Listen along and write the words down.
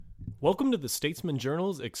Welcome to the Statesman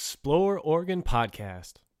Journal's Explore Oregon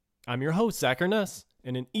podcast. I'm your host, Zach Ernest,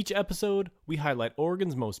 and in each episode, we highlight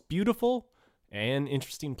Oregon's most beautiful and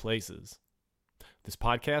interesting places. This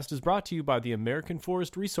podcast is brought to you by the American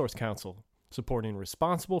Forest Resource Council, supporting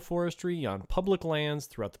responsible forestry on public lands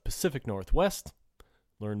throughout the Pacific Northwest.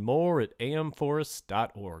 Learn more at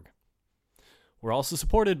amforests.org. We're also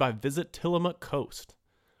supported by Visit Tillamook Coast,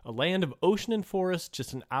 a land of ocean and forest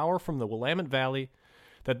just an hour from the Willamette Valley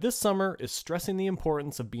that this summer is stressing the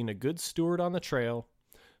importance of being a good steward on the trail,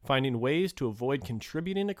 finding ways to avoid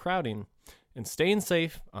contributing to crowding, and staying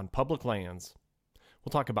safe on public lands.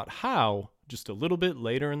 We'll talk about how just a little bit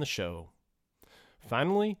later in the show.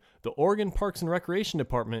 Finally, the Oregon Parks and Recreation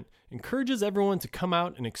Department encourages everyone to come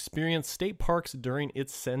out and experience state parks during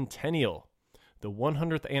its centennial, the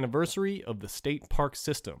 100th anniversary of the state park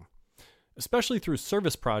system, especially through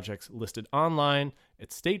service projects listed online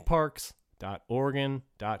at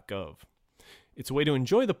stateparks.oregon.gov. It's a way to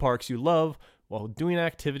enjoy the parks you love while doing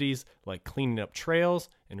activities like cleaning up trails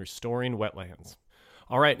and restoring wetlands.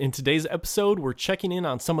 All right, in today's episode, we're checking in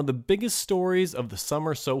on some of the biggest stories of the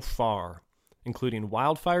summer so far, including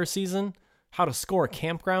wildfire season, how to score a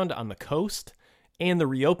campground on the coast, and the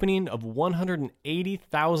reopening of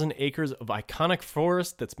 180,000 acres of iconic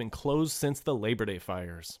forest that's been closed since the Labor Day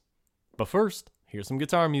fires. But first, here's some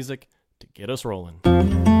guitar music to get us rolling.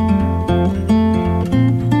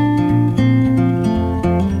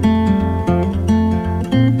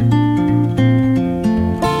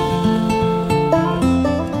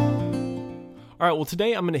 All right, well,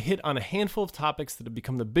 today I'm going to hit on a handful of topics that have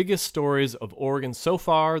become the biggest stories of Oregon so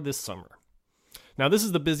far this summer. Now, this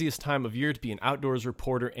is the busiest time of year to be an outdoors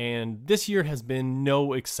reporter, and this year has been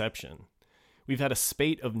no exception. We've had a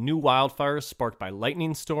spate of new wildfires sparked by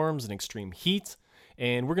lightning storms and extreme heat,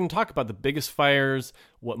 and we're going to talk about the biggest fires,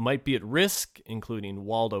 what might be at risk, including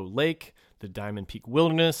Waldo Lake, the Diamond Peak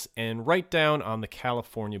Wilderness, and right down on the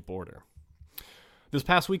California border. This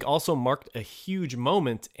past week also marked a huge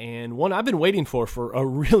moment, and one I've been waiting for a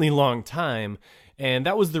really long time, and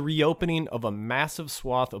that was the reopening of a massive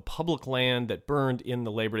swath of public land that burned in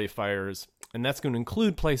the Labor Day fires, and that's going to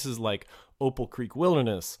include places like Opal Creek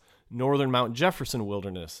Wilderness, Northern Mount Jefferson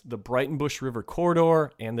Wilderness, the Brighton-Bush River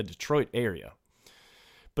Corridor, and the Detroit area.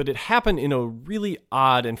 But it happened in a really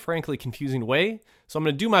odd and frankly confusing way, so I'm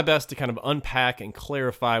going to do my best to kind of unpack and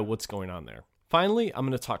clarify what's going on there. Finally, I'm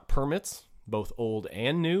going to talk permits, both old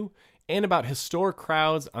and new, and about historic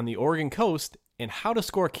crowds on the Oregon coast and how to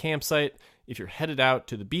score a campsite if you're headed out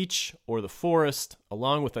to the beach or the forest,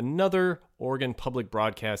 along with another Oregon Public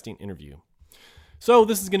Broadcasting interview. So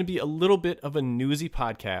this is going to be a little bit of a newsy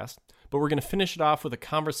podcast, but we're going to finish it off with a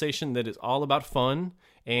conversation that is all about fun,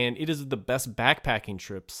 and it is the best backpacking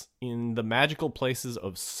trips in the magical places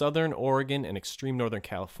of Southern Oregon and extreme Northern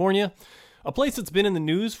California, a place that's been in the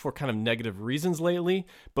news for kind of negative reasons lately,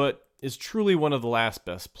 but is truly one of the last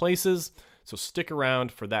best places, so stick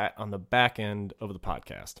around for that on the back end of the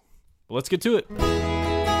podcast. But let's get to it.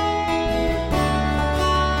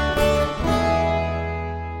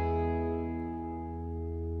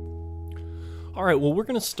 All right, well, we're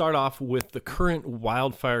going to start off with the current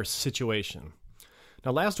wildfire situation.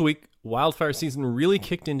 Now, last week, wildfire season really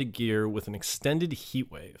kicked into gear with an extended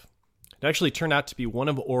heat wave. It actually turned out to be one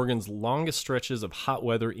of Oregon's longest stretches of hot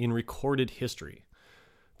weather in recorded history.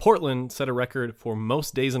 Portland set a record for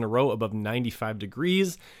most days in a row above 95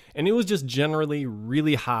 degrees, and it was just generally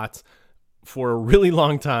really hot for a really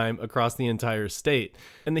long time across the entire state.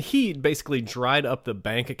 And the heat basically dried up the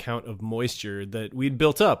bank account of moisture that we'd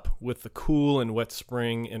built up with the cool and wet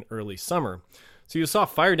spring and early summer. So you saw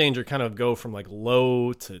fire danger kind of go from like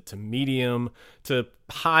low to medium to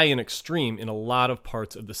high and extreme in a lot of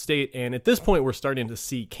parts of the state. And at this point, we're starting to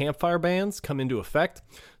see campfire bans come into effect.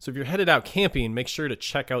 So if you're headed out camping, make sure to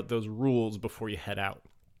check out those rules before you head out.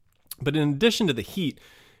 But in addition to the heat,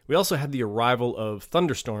 we also had the arrival of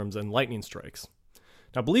thunderstorms and lightning strikes.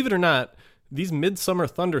 Now, believe it or not, these midsummer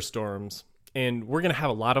thunderstorms, and we're going to have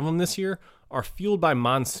a lot of them this year, are fueled by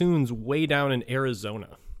monsoons way down in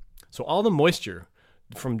Arizona. So all the moisture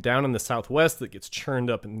from down in the southwest that gets churned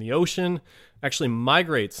up in the ocean actually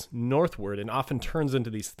migrates northward and often turns into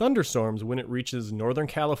these thunderstorms when it reaches Northern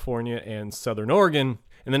California and Southern Oregon,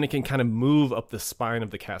 and then it can kind of move up the spine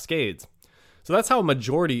of the Cascades. So that's how a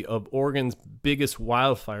majority of Oregon's biggest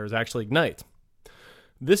wildfires actually ignite.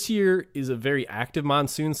 This year is a very active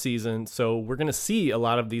monsoon season, so we're going to see a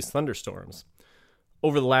lot of these thunderstorms.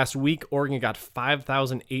 Over the last week, Oregon got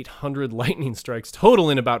 5,800 lightning strikes total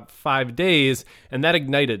in about 5 days, and that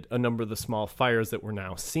ignited a number of the small fires that we're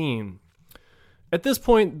now seeing. At this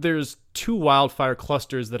point, there's two wildfire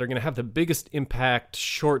clusters that are going to have the biggest impact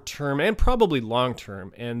short-term and probably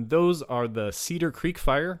long-term, and those are the Cedar Creek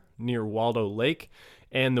fire near Waldo Lake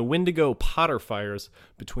and the Windigo Potter fires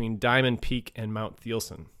between Diamond Peak and Mount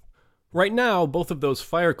Thielsen. Right now, both of those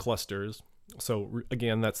fire clusters, so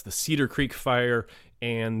again, that's the Cedar Creek fire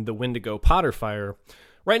and the Windigo Potter fire,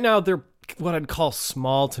 right now they're what I'd call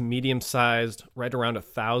small to medium-sized, right around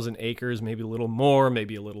 1,000 acres, maybe a little more,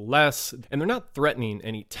 maybe a little less. And they're not threatening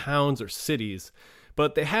any towns or cities,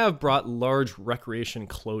 but they have brought large recreation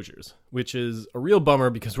closures, which is a real bummer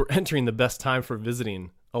because we're entering the best time for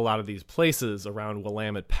visiting a lot of these places around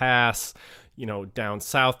Willamette Pass, down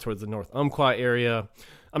south towards the North Umpqua area.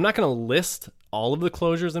 I'm not going to list all of the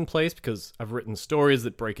closures in place because I've written stories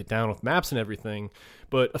that break it down with maps and everything,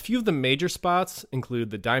 but a few of the major spots include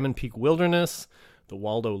the Diamond Peak Wilderness, the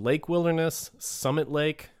Waldo Lake Wilderness, Summit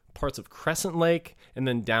Lake, parts of Crescent Lake, and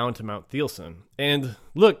then down to Mount Thielsen. And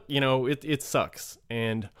look, it sucks,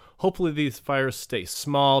 and hopefully these fires stay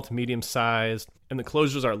small to medium sized and the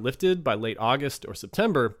closures are lifted by late August or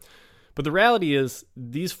September. But the reality is,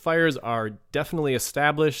 these fires are definitely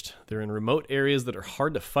established. They're in remote areas that are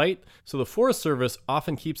hard to fight. So the Forest Service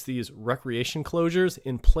often keeps these recreation closures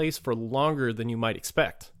in place for longer than you might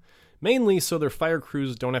expect. Mainly so their fire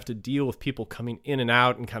crews don't have to deal with people coming in and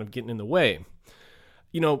out and kind of getting in the way.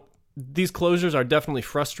 These closures are definitely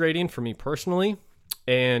frustrating for me personally,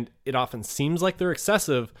 and it often seems like they're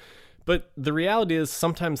excessive. But the reality is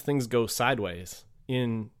sometimes things go sideways.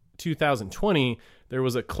 In 2020, there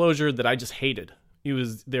was a closure that I just hated. It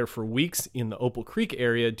was there for weeks in the Opal Creek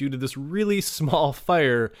area due to this really small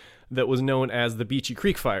fire that was known as the Beachy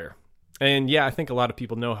Creek Fire. And yeah, I think a lot of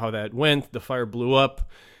people know how that went. The fire blew up,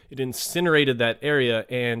 it incinerated that area,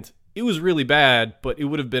 and it was really bad, but it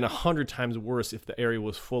would have been 100 times worse if the area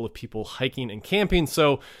was full of people hiking and camping.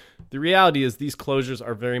 So the reality is these closures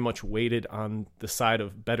are very much weighted on the side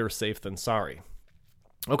of better safe than sorry.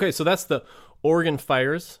 Okay, so that's the Oregon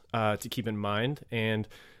fires to keep in mind, and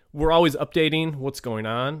we're always updating what's going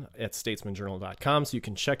on at statesmanjournal.com, so you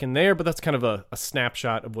can check in there, but that's kind of a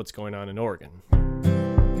snapshot of what's going on in Oregon.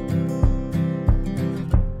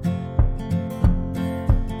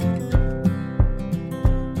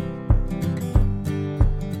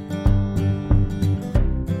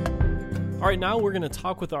 All right, now we're going to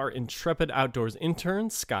talk with our Intrepid Outdoors intern,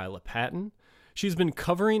 Skyla Patton. She's been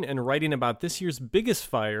covering and writing about this year's biggest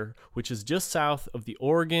fire, which is just south of the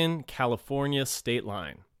Oregon-California state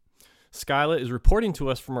line. Skyla is reporting to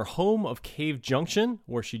us from her home of Cave Junction,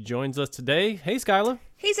 where she joins us today. Hey, Skyla.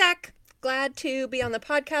 Hey, Zach. Glad to be on the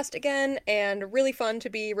podcast again, and really fun to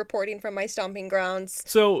be reporting from my stomping grounds.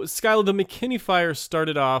 So, Skyla, the McKinney fire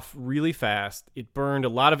started off really fast. It burned a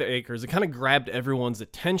lot of acres. It kind of grabbed everyone's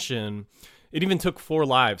attention. It even took 4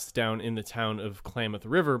 lives down in the town of Klamath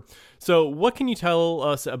River. So what can you tell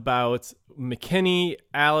us about McKinney,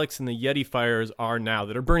 Alex, and the Yeti fires are now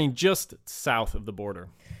that are burning just south of the border?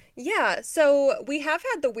 Yeah, so we have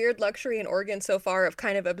had the weird luxury in Oregon so far of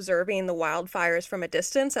kind of observing the wildfires from a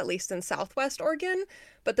distance, at least in southwest Oregon.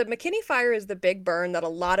 But the McKinney fire is the big burn that a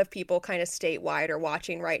lot of people kind of statewide are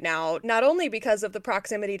watching right now, not only because of the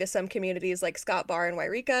proximity to some communities like Scott Bar and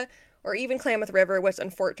Wairika, or even Klamath River, which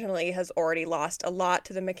unfortunately has already lost a lot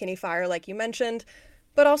to the McKinney fire, like you mentioned,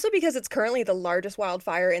 but also because it's currently the largest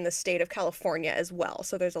wildfire in the state of California as well.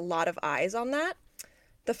 So there's a lot of eyes on that.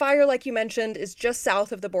 The fire, like you mentioned, is just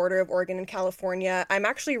south of the border of Oregon and California. I'm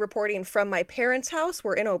actually reporting from my parents' house.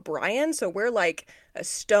 We're in O'Brien, so we're like a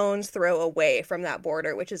stone's throw away from that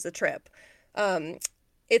border, which is a trip.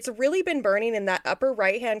 It's really been burning in that upper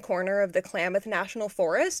right-hand corner of the Klamath National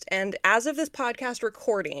Forest, and as of this podcast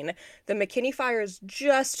recording, the McKinney fire is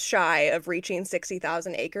just shy of reaching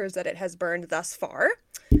 60,000 acres that it has burned thus far.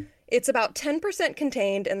 It's about 10%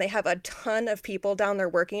 contained, and they have a ton of people down there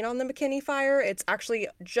working on the McKinney fire. It's actually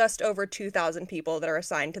just over 2,000 people that are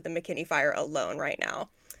assigned to the McKinney fire alone right now.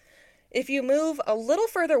 If you move a little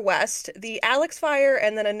further west, the Alex fire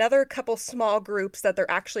and then another couple small groups that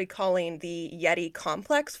they're actually calling the Yeti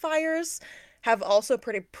complex fires have also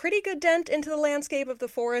put a pretty good dent into the landscape of the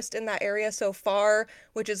forest in that area so far,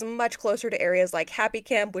 which is much closer to areas like Happy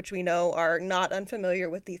Camp, which we know are not unfamiliar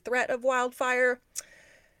with the threat of wildfire.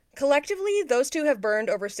 Collectively, those two have burned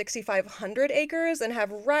over 6,500 acres and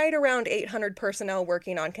have right around 800 personnel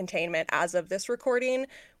working on containment as of this recording,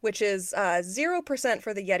 which is 0%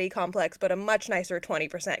 for the Yeti complex, but a much nicer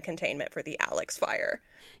 20% containment for the Alex fire.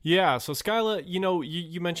 Yeah, so Skyla,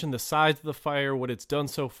 you mentioned the size of the fire, what it's done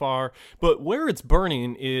so far, but where it's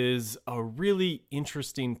burning is a really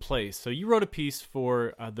interesting place. So you wrote a piece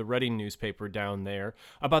for the Reading newspaper down there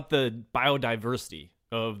about the biodiversity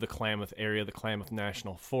of the Klamath area, the Klamath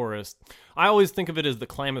National Forest. I always think of it as the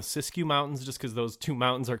Klamath-Siskiyou Mountains just because those two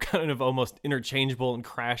mountains are kind of almost interchangeable and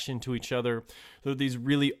crash into each other. They're these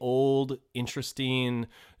really old, interesting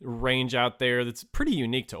range out there that's pretty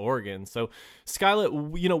unique to Oregon. So, Skyla,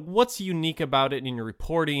 what's unique about it in your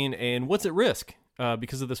reporting, and what's at risk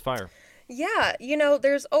because of this fire? Yeah,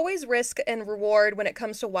 there's always risk and reward when it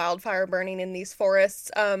comes to wildfire burning in these forests.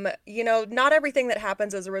 Not everything that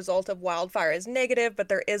happens as a result of wildfire is negative, but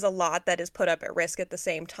there is a lot that is put up at risk at the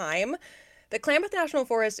same time. The Klamath National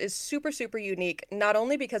Forest is super, super unique, not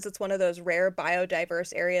only because it's one of those rare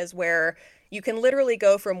biodiverse areas where you can literally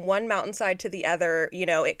go from one mountainside to the other.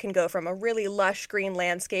 It can go from a really lush green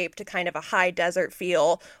landscape to kind of a high desert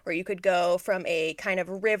feel, or you could go from a kind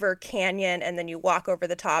of river canyon and then you walk over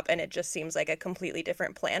the top and it just seems like a completely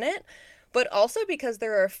different planet. But also because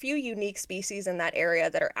there are a few unique species in that area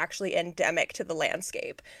that are actually endemic to the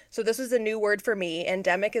landscape. So this is a new word for me.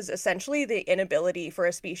 Endemic is essentially the inability for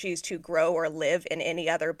a species to grow or live in any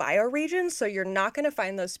other bioregion. So you're not going to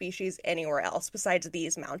find those species anywhere else besides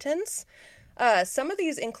these mountains. Some of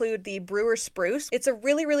these include the Brewer spruce. It's a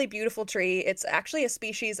really, really beautiful tree. It's actually a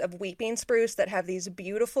species of weeping spruce that have these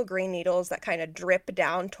beautiful green needles that kind of drip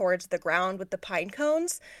down towards the ground with the pine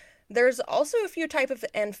cones. There's also a few types of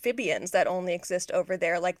amphibians that only exist over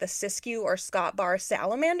there, like the Siskiyou or Scott Bar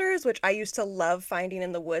salamanders, which I used to love finding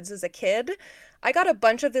in the woods as a kid. I got a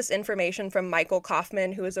bunch of this information from Michael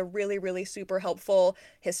Kaufman, who is a really, really super helpful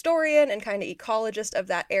historian and kind of ecologist of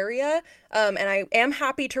that area. And I am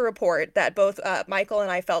happy to report that both Michael and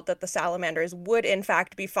I felt that the salamanders would in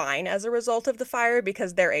fact be fine as a result of the fire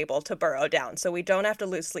because they're able to burrow down. So we don't have to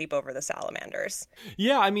lose sleep over the salamanders.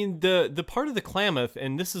 Yeah, I mean, the part of the Klamath,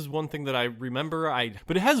 and this is one thing that I remember,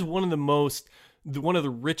 but it has one of the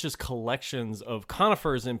richest collections of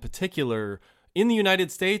conifers in particular in the United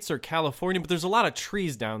States or California, but there's a lot of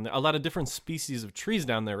trees down there, a lot of different species of trees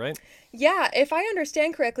down there, right? Yeah, if I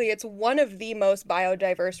understand correctly, it's one of the most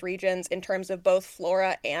biodiverse regions in terms of both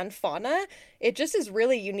flora and fauna. It just is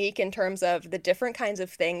really unique in terms of the different kinds of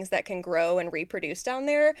things that can grow and reproduce down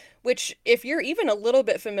there, which, if you're even a little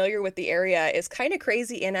bit familiar with the area, is kind of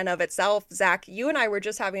crazy in and of itself. Zach, you and I were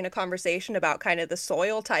just having a conversation about kind of the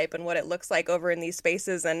soil type and what it looks like over in these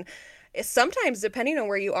spaces, and sometimes, depending on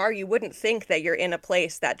where you are, you wouldn't think that you're in a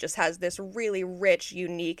place that just has this really rich,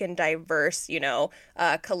 unique, and diverse,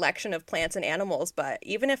 collection of plants and animals. But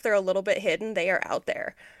even if they're a little bit hidden, they are out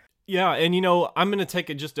there. Yeah, and I'm going to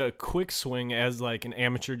take just a quick swing as like an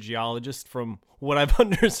amateur geologist from what I've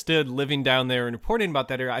understood living down there and reporting about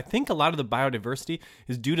that area. I think a lot of the biodiversity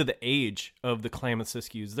is due to the age of the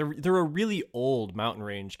Klamath-Siskiyous. They're a really old mountain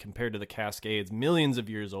range compared to the Cascades, millions of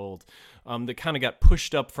years old. That kind of got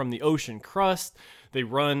pushed up from the ocean crust. They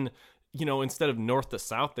run, instead of north to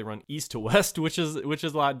south, they run east to west, which is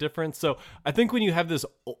a lot different. So I think when you have this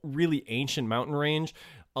really ancient mountain range,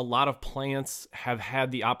 a lot of plants have had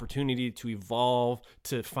the opportunity to evolve,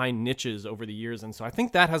 to find niches over the years. And so I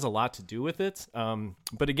think that has a lot to do with it.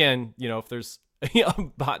 But again, if there's a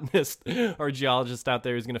botanist or a geologist out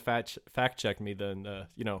there who's going to fact check me, then,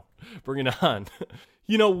 bring it on.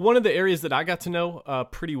 One of the areas that I got to know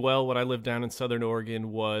pretty well when I lived down in Southern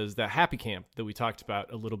Oregon was that Happy Camp that we talked about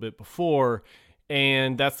a little bit before.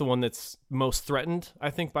 And that's the one that's most threatened, I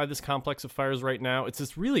think, by this complex of fires right now. It's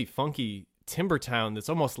this really funky timber town that's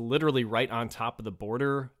almost literally right on top of the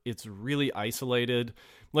border. It's really isolated.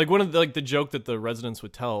 Like one of the joke that the residents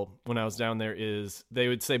would tell when I was down there is they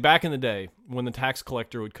would say back in the day when the tax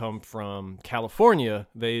collector would come from California,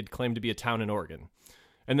 they'd claim to be a town in Oregon.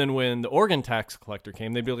 And then when the Oregon tax collector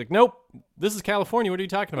came, they'd be like, nope, this is California. What are you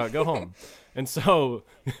talking about? Go home. And so,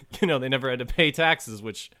 they never had to pay taxes,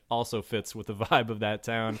 which also fits with the vibe of that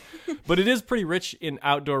town. But it is pretty rich in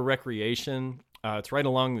outdoor recreation. It's right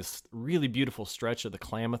along this really beautiful stretch of the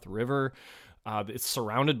Klamath River. It's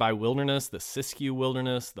surrounded by wilderness, the Siskiyou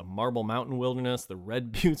Wilderness, the Marble Mountain Wilderness, the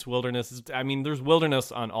Red Buttes Wilderness. There's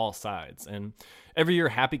wilderness on all sides. And every year,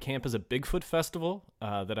 Happy Camp is a Bigfoot festival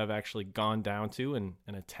that I've actually gone down to and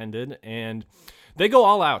attended. And they go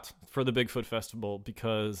all out for the Bigfoot festival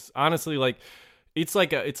because, honestly, it's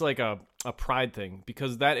like a pride thing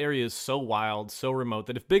because that area is so wild, so remote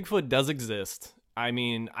that if Bigfoot does exist,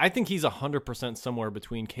 I think he's 100% somewhere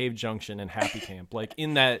between Cave Junction and Happy Camp, like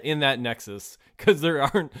in that nexus, because there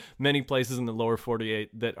aren't many places in the lower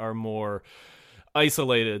 48 that are more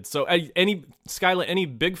isolated. So Skyla, any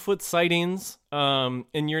Bigfoot sightings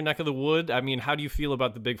in your neck of the wood? I mean, how do you feel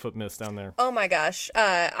about the Bigfoot myths down there? Oh my gosh.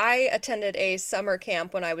 I attended a summer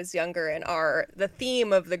camp when I was younger, and the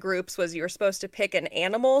theme of the groups was you were supposed to pick an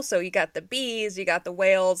animal. So you got the bees, you got the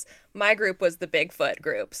whales. My group was the Bigfoot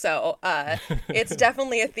group. So it's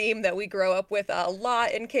definitely a theme that we grow up with a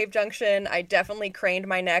lot in Cave Junction. I definitely craned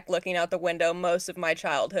my neck looking out the window most of my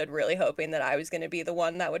childhood, really hoping that I was going to be the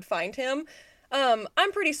one that would find him.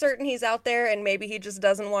 I'm pretty certain he's out there and maybe he just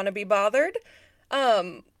doesn't want to be bothered.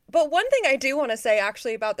 But one thing I do want to say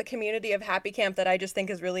actually about the community of Happy Camp that I just think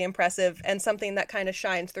is really impressive and something that kind of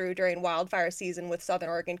shines through during wildfire season with Southern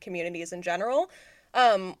Oregon communities in general.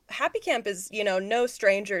 Happy Camp is, no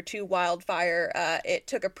stranger to wildfire. It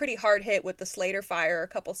took a pretty hard hit with the Slater fire a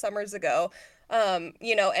couple summers ago,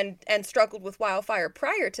 and struggled with wildfire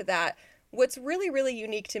prior to that. What's really, really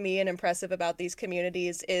unique to me and impressive about these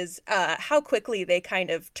communities is how quickly they kind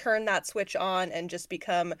of turn that switch on and just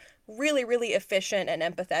become really, really efficient and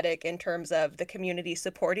empathetic in terms of the community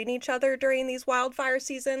supporting each other during these wildfire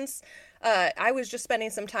seasons. I was just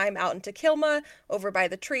spending some time out in Tequilma over by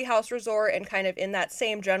the Treehouse Resort and kind of in that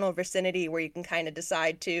same general vicinity where you can kind of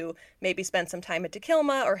decide to maybe spend some time at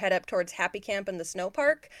Tequilma or head up towards Happy Camp in the snow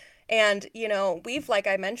park. And, we've, like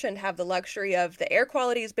I mentioned, have the luxury of the air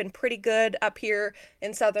quality has been pretty good up here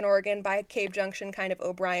in Southern Oregon by Cave Junction, kind of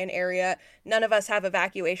O'Brien area. None of us have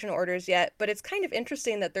evacuation orders yet, but it's kind of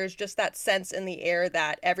interesting that there's just that sense in the air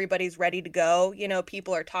that everybody's ready to go.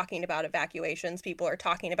 People are talking about evacuations. People are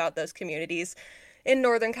talking about those communities in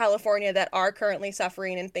Northern California that are currently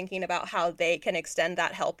suffering and thinking about how they can extend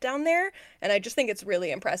that help down there. And I just think it's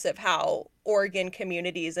really impressive how Oregon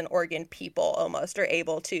communities and Oregon people almost are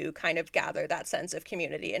able to kind of gather that sense of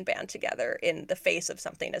community and band together in the face of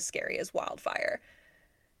something as scary as wildfire.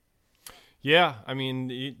 Yeah, I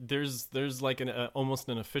mean, there's like almost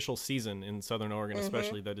an official season in Southern Oregon,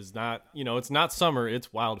 especially that is not, it's not summer,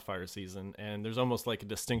 it's wildfire season, and there's almost like a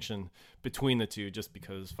distinction between the two just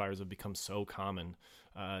because fires have become so common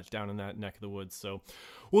down in that neck of the woods. So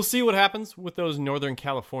we'll see what happens with those Northern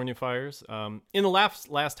California fires. In the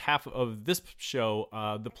last half of this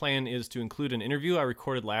show, the plan is to include an interview I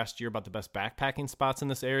recorded last year about the best backpacking spots in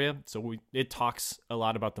this area. So it talks a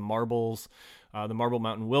lot about the Marbles, the Marble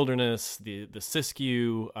Mountain Wilderness, the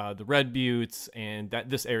Siskiyou, the Red Buttes, and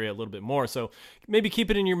this area a little bit more. So maybe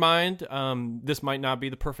keep it in your mind. This might not be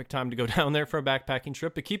the perfect time to go down there for a backpacking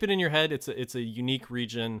trip, but keep it in your head. It's a unique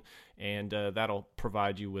region, and that'll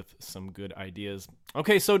provide you with some good ideas.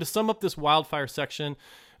 Okay, so to sum up this wildfire section,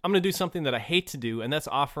 I'm going to do something that I hate to do, and that's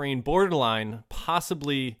offering borderline,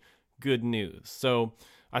 possibly good news. So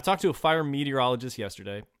I talked to a fire meteorologist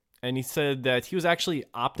yesterday, and he said that he was actually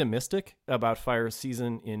optimistic about fire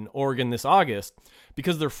season in Oregon this August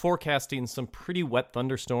because they're forecasting some pretty wet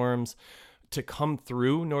thunderstorms to come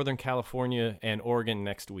through Northern California and Oregon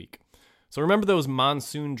next week. So remember those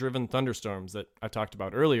monsoon-driven thunderstorms that I talked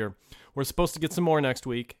about earlier? We're supposed to get some more next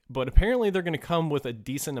week, but apparently they're going to come with a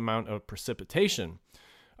decent amount of precipitation.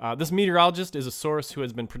 This meteorologist is a source who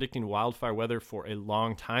has been predicting wildfire weather for a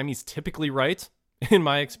long time. He's typically right, in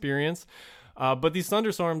my experience. But these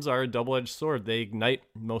thunderstorms are a double-edged sword. They ignite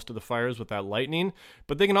most of the fires with that lightning,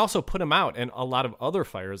 but they can also put them out and a lot of other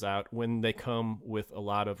fires out when they come with a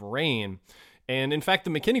lot of rain. And in fact,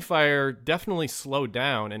 the McKinney fire definitely slowed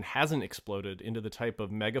down and hasn't exploded into the type of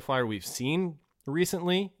mega fire we've seen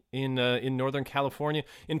recently in Northern California,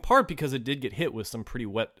 in part because it did get hit with some pretty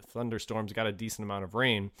wet thunderstorms, got a decent amount of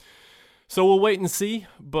rain. So we'll wait and see,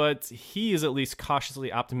 but he is at least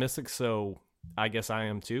cautiously optimistic, so I guess I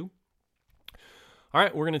am too. All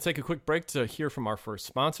right, we're going to take a quick break to hear from our first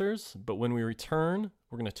sponsors, but when we return,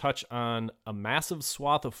 we're going to touch on a massive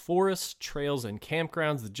swath of forests, trails, and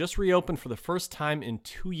campgrounds that just reopened for the first time in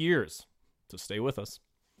 2 years. So stay with us.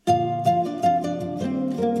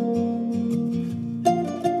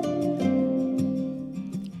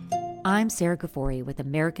 I'm Sarah Gafori with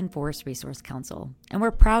American Forest Resource Council, and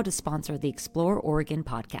we're proud to sponsor the Explore Oregon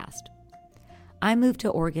podcast. I moved to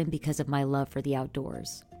Oregon because of my love for the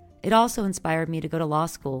outdoors. It also inspired me to go to law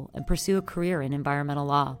school and pursue a career in environmental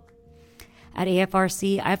law. At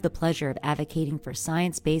AFRC, I have the pleasure of advocating for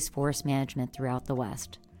science-based forest management throughout the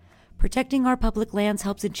West. Protecting our public lands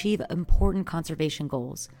helps achieve important conservation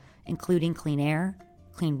goals, including clean air,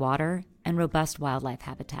 clean water, and robust wildlife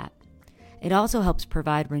habitat. It also helps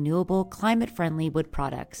provide renewable, climate-friendly wood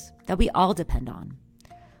products that we all depend on.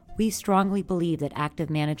 We strongly believe that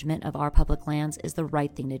active management of our public lands is the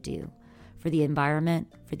right thing to do, for the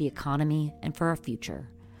environment, for the economy, and for our future.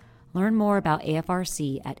 Learn more about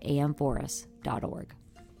AFRC at amforest.org.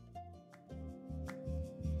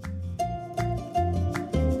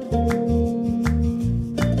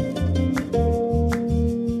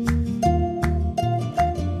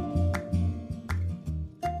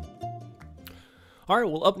 All right,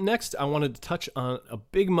 well, up next, I wanted to touch on a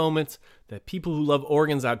big moment that people who love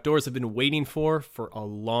Oregon's outdoors have been waiting for a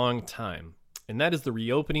long time. And that is the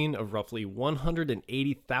reopening of roughly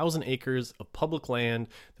 180,000 acres of public land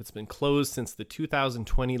that's been closed since the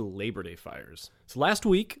 2020 Labor Day fires. So last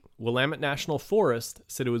week, Willamette National Forest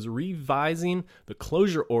said it was revising the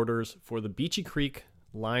closure orders for the Beachy Creek,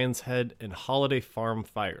 Lions Head, and Holiday Farm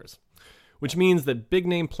fires, which means that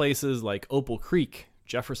big-name places like Opal Creek,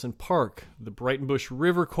 Jefferson Park, the Breitenbush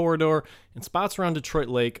River Corridor, and spots around Detroit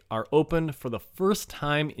Lake are open for the first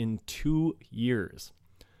time in 2 years.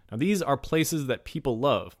 Now, these are places that people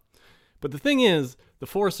love. But the thing is, the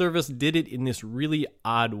Forest Service did it in this really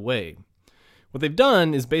odd way. What they've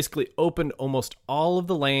done is basically opened almost all of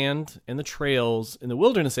the land and the trails in the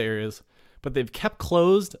wilderness areas, but they've kept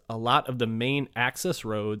closed a lot of the main access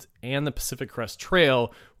roads and the Pacific Crest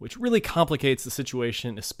Trail, which really complicates the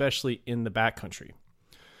situation, especially in the backcountry.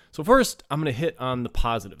 So first, I'm going to hit on the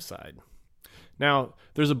positive side. Now,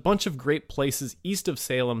 there's a bunch of great places east of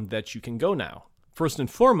Salem that you can go now. First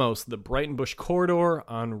and foremost, the Breitenbush Corridor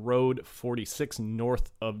on Road 46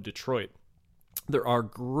 north of Detroit. There are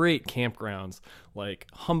great campgrounds like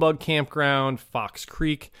Humbug Campground, Fox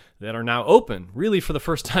Creek that are now open, really for the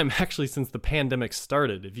first time actually since the pandemic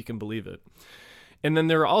started, if you can believe it. And then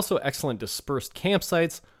there are also excellent dispersed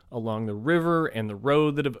campsites along the river and the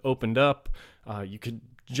road that have opened up. You could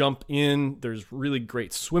jump in. There's really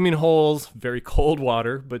great swimming holes, very cold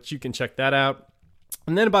water, but you can check that out.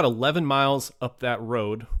 And then about 11 miles up that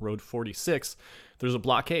road, Road 46, there's a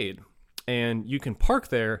blockade. And you can park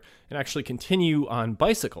there and actually continue on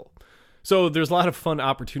bicycle. So there's a lot of fun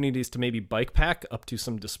opportunities to maybe bike pack up to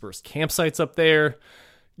some dispersed campsites up there.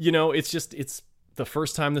 You know, it's the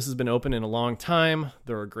first time this has been open in a long time.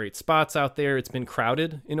 There are great spots out there. It's been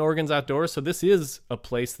crowded in Oregon's outdoors. So this is a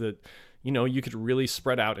place that, you know, you could really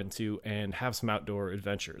spread out into and have some outdoor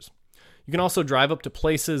adventures. You can also drive up to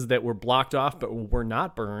places that were blocked off but were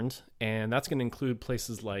not burned, and that's going to include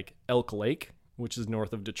places like Elk Lake, which is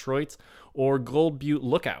north of Detroit, or Gold Butte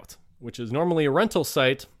Lookout, which is normally a rental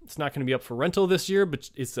site. It's not going to be up for rental this year,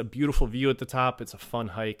 but it's a beautiful view at the top. It's a fun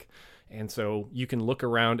hike, and so you can look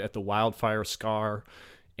around at the wildfire scar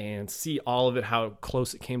and see all of it, how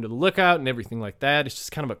close it came to the lookout and everything like that. It's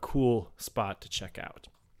just kind of a cool spot to check out.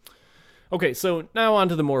 Okay, so now on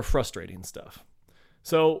to the more frustrating stuff.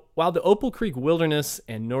 So while the Opal Creek Wilderness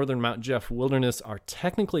and Northern Mount Jeff Wilderness are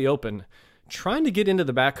technically open, trying to get into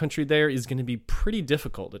the backcountry there is going to be pretty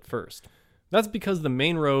difficult at first. That's because the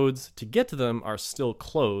main roads to get to them are still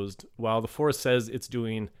closed, while the forest says it's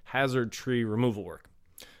doing hazard tree removal work.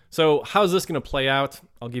 So how's this going to play out?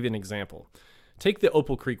 I'll give you an example. Take the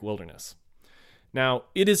Opal Creek Wilderness. Now,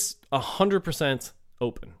 it is 100%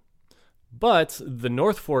 open. But the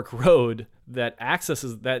North Fork Road that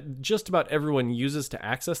just about everyone uses to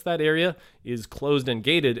access that area is closed and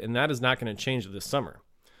gated, and that is not going to change this summer.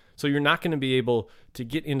 So you're not going to be able to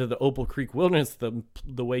get into the Opal Creek Wilderness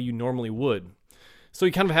the way you normally would. So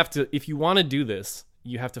you kind of have to, if you want to do this,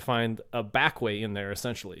 you have to find a back way in there,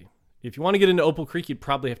 essentially. If you want to get into Opal Creek, you'd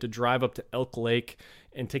probably have to drive up to Elk Lake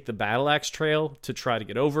and take the Battle Axe Trail to try to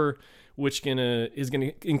get over, which is going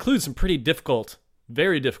to include some pretty difficult,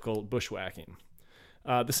 very difficult bushwhacking.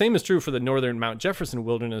 The same is true for the northern Mount Jefferson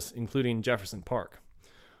Wilderness, including Jefferson Park.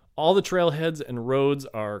 All the trailheads and roads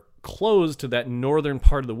are closed to that northern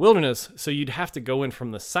part of the wilderness, so you'd have to go in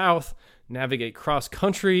from the south, navigate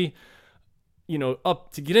cross-country,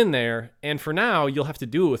 up to get in there, and for now, you'll have to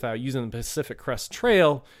do it without using the Pacific Crest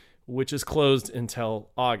Trail, which is closed until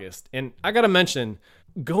August. And I gotta mention,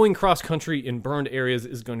 going cross-country in burned areas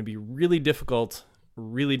is going to be really difficult,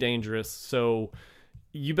 really dangerous, so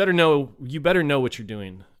you better know what you're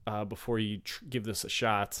doing before you give this a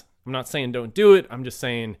shot. I'm not saying don't do it. I'm just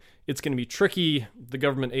saying it's going to be tricky. The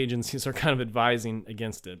government agencies are kind of advising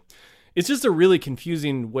against it. It's just a really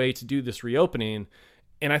confusing way to do this reopening,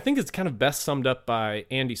 and I think it's kind of best summed up by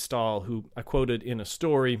Andy Stahl, who I quoted in a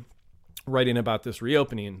story writing about this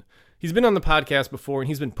reopening. He's been on the podcast before, and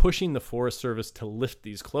he's been pushing the Forest Service to lift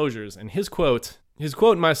these closures. And his quote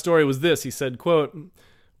in my story was this. He said, quote,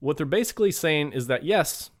 "What they're basically saying is that,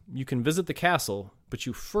 yes, you can visit the castle, but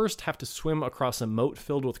you first have to swim across a moat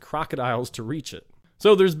filled with crocodiles to reach it."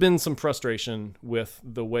 So there's been some frustration with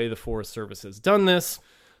the way the Forest Service has done this.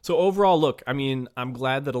 So overall, look, I'm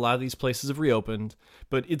glad that a lot of these places have reopened,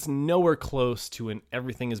 but it's nowhere close to an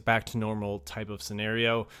everything is back to normal type of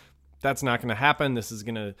scenario. That's not going to happen. This is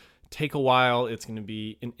going to take a while. It's going to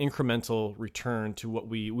be an incremental return to what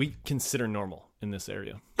we consider normal in this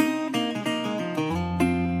area.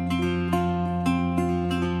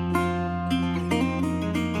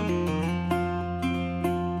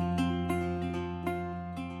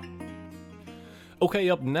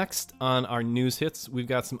 Okay, up next on our news hits, we've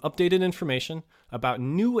got some updated information about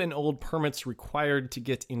new and old permits required to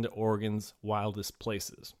get into Oregon's wildest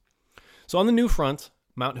places. So on the new front,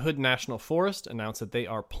 Mount Hood National Forest announced that they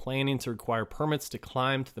are planning to require permits to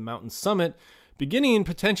climb to the mountain summit beginning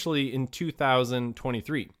potentially in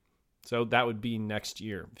 2023. So that would be next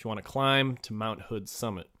year if you want to climb to Mount Hood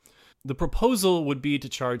summit. The proposal would be to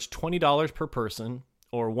charge $20 per person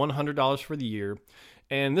or $100 for the year,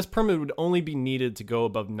 and this permit would only be needed to go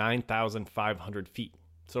above 9,500 feet.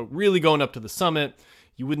 So really going up to the summit,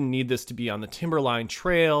 you wouldn't need this to be on the Timberline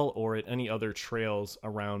Trail or at any other trails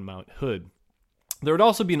around Mount Hood. There would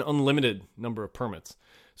also be an unlimited number of permits,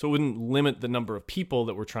 so it wouldn't limit the number of people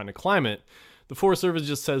that were trying to climb it. The Forest Service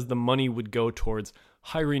just says the money would go towards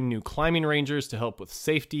hiring new climbing rangers to help with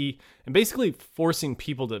safety and basically forcing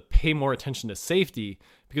people to pay more attention to safety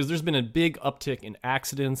because there's been a big uptick in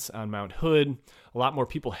accidents on Mount Hood, a lot more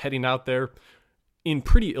people heading out there in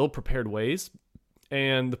pretty ill-prepared ways,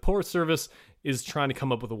 and the Forest Service is trying to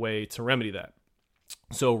come up with a way to remedy that.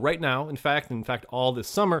 So right now, in fact, all this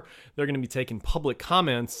summer, they're going to be taking public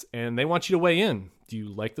comments and they want you to weigh in. Do you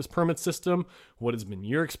like this permit system? What has been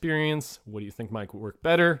your experience? What do you think might work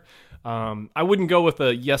better? I wouldn't go with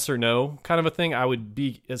a yes or no kind of a thing. I would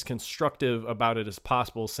be as constructive about it as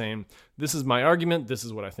possible, saying, this is my argument, this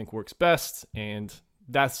is what I think works best, and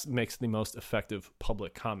that makes the most effective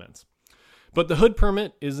public comments. But the Hood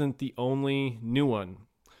permit isn't the only new one.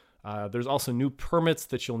 There's also new permits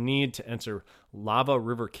that you'll need to enter Lava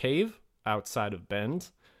River Cave outside of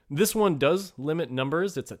Bend. This one does limit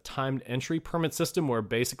numbers. It's a timed entry permit system where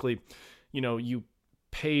basically, you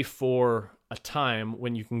pay for a time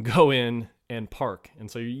when you can go in and park.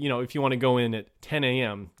 And so, if you want to go in at 10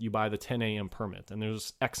 a.m., you buy the 10 a.m. permit, and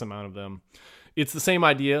there's X amount of them. It's the same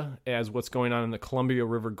idea as what's going on in the Columbia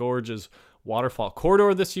River Gorge's waterfall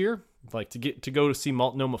corridor this year. Like to go to see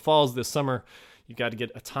Multnomah Falls this summer, you've got to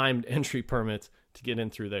get a timed entry permit to get in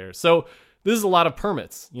through there. So this is a lot of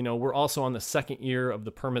permits. We're also on the second year of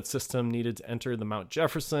the permit system needed to enter the Mount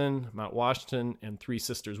Jefferson, Mount Washington, and Three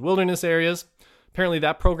Sisters Wilderness areas. Apparently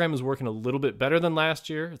that program is working a little bit better than last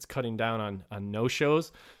year. It's cutting down on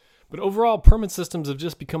no-shows. But overall, permit systems have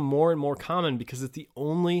just become more and more common because it's the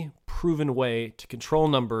only proven way to control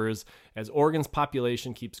numbers as Oregon's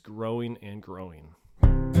population keeps growing and growing.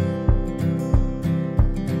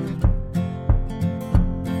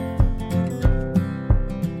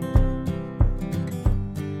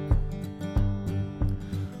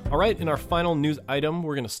 All right, in our final news item,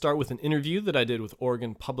 we're going to start with an interview that I did with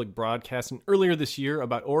Oregon Public Broadcasting earlier this year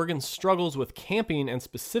about Oregon's struggles with camping and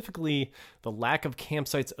specifically the lack of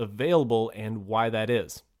campsites available and why that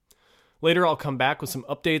is. Later, I'll come back with some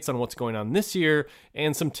updates on what's going on this year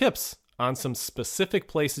and some tips on some specific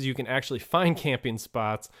places you can actually find camping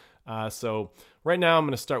spots. So right now, I'm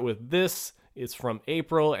going to start with this. It's from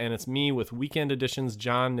April, and it's me with Weekend Edition's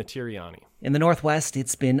John Natiriani. In the Northwest,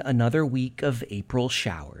 it's been another week of April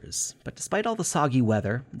showers. But despite all the soggy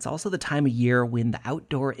weather, it's also the time of year when the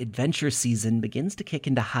outdoor adventure season begins to kick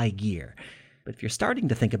into high gear. But if you're starting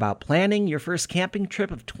to think about planning your first camping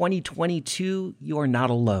trip of 2022, you're not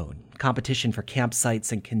alone. Competition for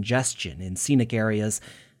campsites and congestion in scenic areas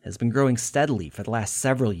has been growing steadily for the last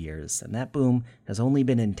several years, and that boom has only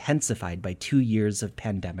been intensified by 2 years of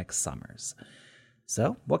pandemic summers.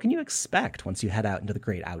 So, what can you expect once you head out into the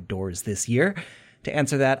great outdoors this year? To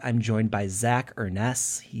answer that, I'm joined by Zach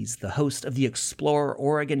Urness. He's the host of the Explore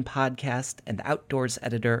Oregon podcast and the outdoors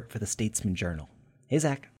editor for the Statesman Journal. Hey,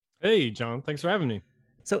 Zach. Hey, John. Thanks for having me.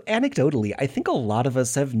 So anecdotally, I think a lot of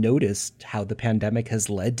us have noticed how the pandemic has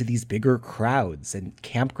led to these bigger crowds and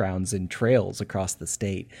campgrounds and trails across the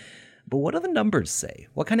state. But what do the numbers say?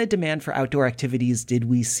 What kind of demand for outdoor activities did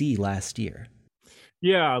we see last year?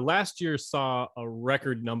 Yeah, last year saw a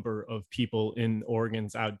record number of people in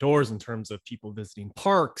Oregon's outdoors in terms of people visiting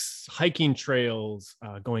parks, hiking trails,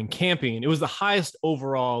 going camping. It was the highest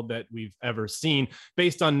overall that we've ever seen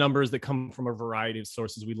based on numbers that come from a variety of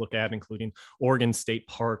sources we look at, including Oregon state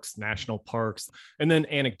parks, national parks, and then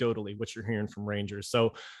anecdotally, what you're hearing from rangers.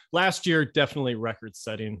 So last year, definitely record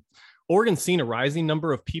setting. Oregon's seen a rising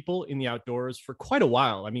number of people in the outdoors for quite a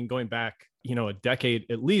while. I mean, going back, a decade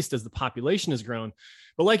at least as the population has grown.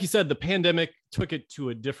 But like you said, the pandemic took it to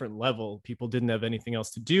a different level. People didn't have anything else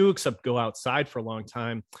to do except go outside for a long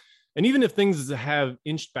time. And even if things have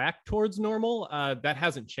inched back towards normal, that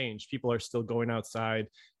hasn't changed. People are still going outside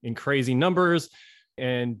in crazy numbers,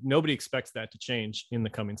 and nobody expects that to change in the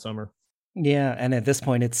coming summer. Yeah, and at this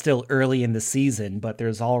point, it's still early in the season, but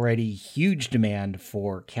there's already huge demand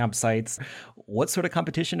for campsites. What sort of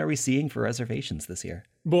competition are we seeing for reservations this year?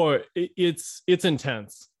 Boy, it's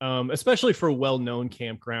intense, especially for well-known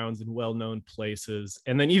campgrounds and well-known places,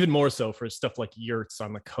 and then even more so for stuff like yurts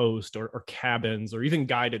on the coast or cabins or even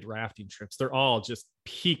guided rafting trips. They're all just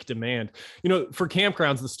peak demand. For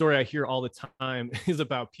campgrounds, the story I hear all the time is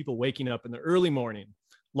about people waking up in the early morning,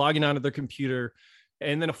 logging onto their computer,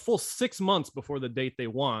 and then a full 6 months before the date they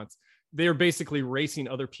want, they're basically racing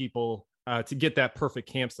other people to get that perfect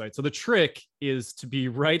campsite. So the trick is to be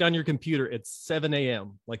right on your computer at 7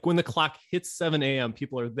 a.m. Like when the clock hits 7 a.m.,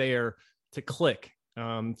 people are there to click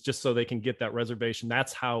just so they can get that reservation.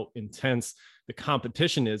 That's how intense the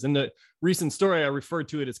competition is. And the recent story, I referred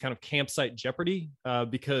to it as kind of campsite Jeopardy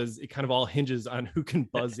because it kind of all hinges on who can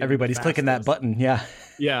buzz in. Everybody's clicking that button. Yeah.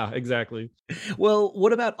 Yeah, exactly. Well,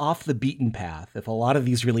 what about off the beaten path? If a lot of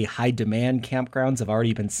these really high demand campgrounds have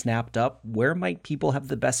already been snapped up, where might people have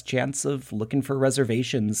the best chance of looking for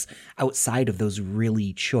reservations outside of those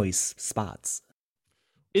really choice spots?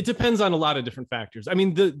 It depends on a lot of different factors. I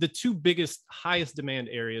mean, the two biggest, highest demand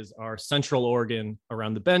areas are Central Oregon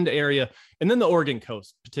around the Bend area, and then the Oregon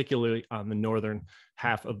coast, particularly on the northern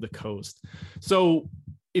half of the coast. So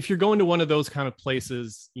if you're going to one of those kind of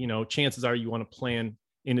places, chances are you want to plan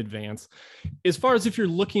in advance. As far as if you're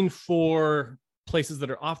looking for places that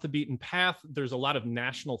are off the beaten path, there's a lot of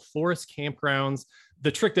national forest campgrounds.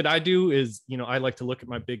 The trick that I do is, I like to look at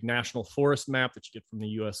my big national forest map that you get from the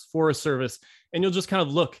U.S. Forest Service, and you'll just kind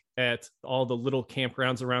of look at all the little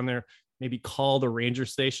campgrounds around there, maybe call the ranger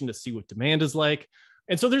station to see what demand is like.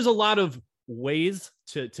 And so there's a lot of ways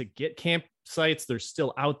to get campsites. They're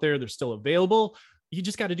still out there. They're still available. You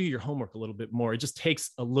just got to do your homework a little bit more. It just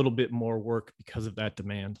takes a little bit more work because of that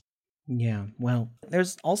demand. Yeah, well,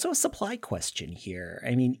 there's also a supply question here.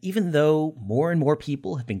 I mean, even though more and more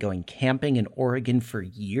people have been going camping in Oregon for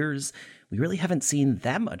years, we really haven't seen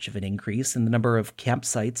that much of an increase in the number of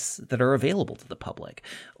campsites that are available to the public.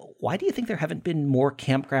 Why do you think there haven't been more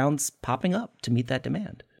campgrounds popping up to meet that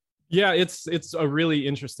demand? Yeah, it's a really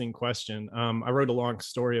interesting question. I wrote a long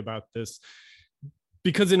story about this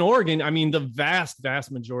because in Oregon, I mean, the vast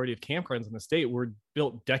majority of campgrounds in the state were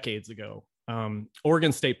built decades ago.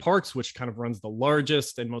 Oregon State Parks, which kind of runs the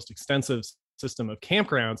largest and most extensive system of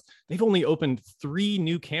campgrounds, they've only opened 3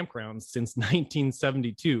 new campgrounds since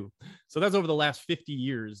 1972. So that's over the last 50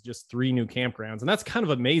 years, just 3 new campgrounds. And that's kind of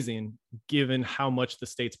amazing given how much the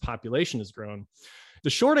state's population has grown. The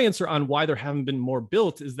short answer on why there haven't been more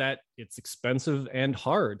built is that it's expensive and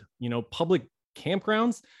hard. Public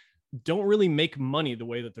campgrounds don't really make money the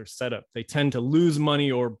way that they're set up. They tend to lose money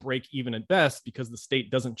or break even at best because the state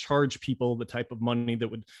doesn't charge people the type of money that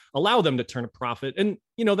would allow them to turn a profit. And,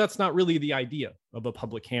 that's not really the idea of a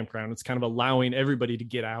public campground. It's kind of allowing everybody to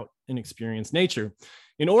get out and experience nature.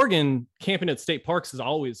 In Oregon, camping at state parks has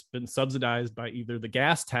always been subsidized by either the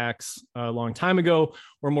gas tax a long time ago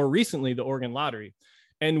or more recently, the Oregon Lottery.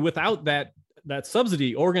 And without that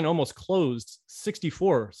subsidy, Oregon almost closed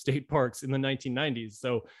 64 state parks in the 1990s.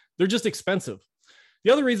 So they're just expensive.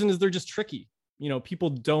 The other reason is they're just tricky.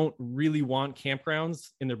 People don't really want campgrounds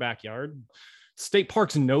in their backyard. State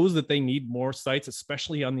parks knows that they need more sites,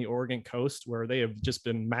 especially on the Oregon coast where they have just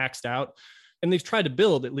been maxed out. And they've tried to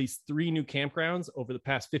build at least 3 new campgrounds over the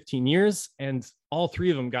past 15 years. And all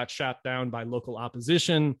 3 of them got shot down by local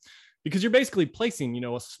opposition. Because you're basically placing,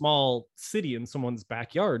 a small city in someone's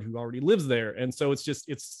backyard who already lives there. And so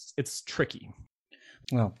it's tricky.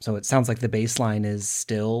 Well, so it sounds like the baseline is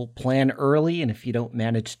still plan early. And if you don't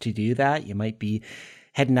manage to do that, you might be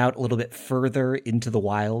heading out a little bit further into the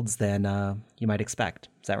wilds than you might expect.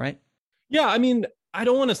 Is that right? Yeah, I mean, I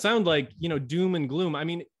don't want to sound like, doom and gloom. I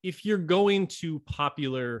mean, if you're going to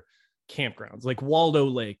popular campgrounds like Waldo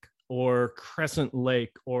Lake or Crescent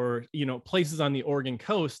Lake or, places on the Oregon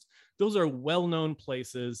coast, those are well-known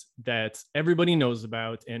places that everybody knows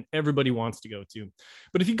about and everybody wants to go to.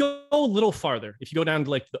 But if you go a little farther, if you go down to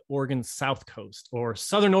like the Oregon South Coast or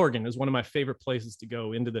Southern Oregon is one of my favorite places to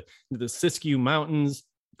go, into the Siskiyou Mountains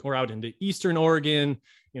or out into Eastern Oregon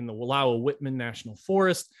in the Wallowa-Whitman National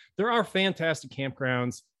Forest, there are fantastic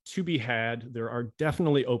campgrounds to be had. There are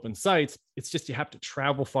definitely open sites. It's just you have to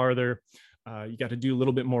travel farther. You got to do a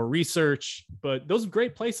little bit more research, but those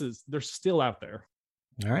great places, they're still out there.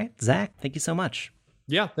 All right, Zach, thank you so much.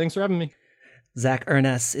 Yeah, thanks for having me. Zach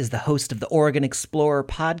Urness is the host of the Oregon Explorer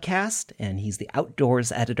podcast, and he's the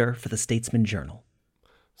outdoors editor for the Statesman Journal.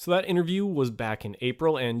 So that interview was back in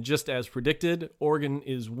April, and just as predicted, Oregon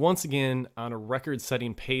is once again on a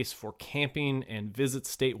record-setting pace for camping and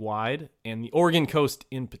visits statewide, and the Oregon coast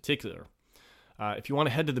in particular. If you want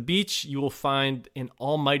to head to the beach, you will find an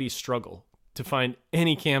almighty struggle to find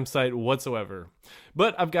any campsite whatsoever.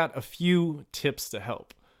 But I've got a few tips to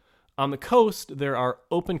help. On the coast, there are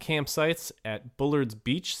open campsites at Bullard's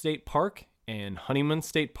Beach State Park and Honeyman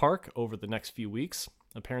State Park over the next few weeks.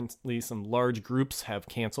 Apparently, some large groups have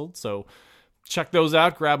canceled, so check those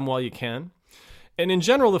out, grab them while you can. And in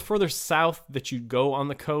general, the further south that you go on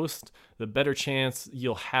the coast, the better chance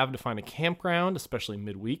you'll have to find a campground, especially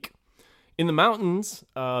midweek. In the mountains,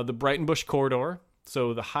 the Breitenbush Corridor,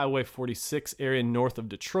 so the Highway 46 area north of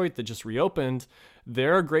Detroit that just reopened,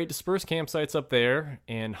 there are great dispersed campsites up there,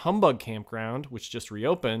 and Humbug Campground, which just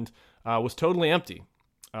reopened, was totally empty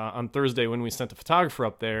on Thursday when we sent a photographer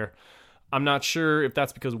up there. I'm not sure if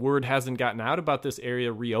that's because word hasn't gotten out about this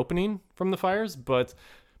area reopening from the fires, but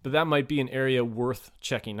that might be an area worth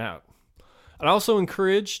checking out. I'd also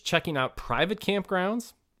encourage checking out private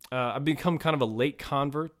campgrounds. I've become kind of a late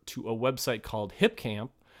convert to a website called HipCamp,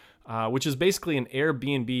 which is basically an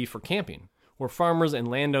Airbnb for camping, where farmers and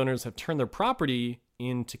landowners have turned their property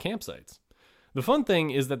into campsites. The fun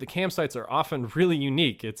thing is that the campsites are often really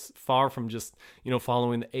unique. It's far from just,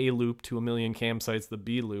 following the A loop to a million campsites, the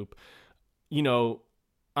B loop.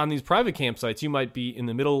 On these private campsites, you might be in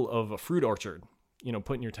the middle of a fruit orchard,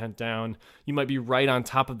 putting your tent down. You might be right on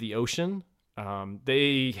top of the ocean.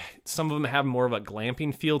 Some of them have more of a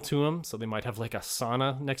glamping feel to them, so they might have like a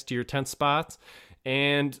sauna next to your tent spot.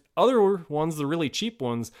 And other ones, the really cheap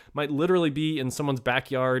ones, might literally be in someone's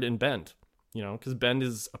backyard in Bend, because Bend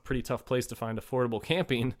is a pretty tough place to find affordable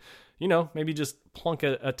camping. Maybe just plunk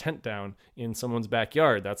a tent down in someone's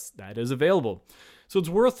backyard. That is available. So it's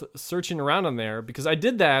worth searching around on there, because I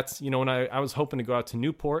did that, when I was hoping to go out to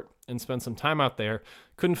Newport and spend some time out there.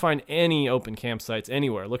 Couldn't find any open campsites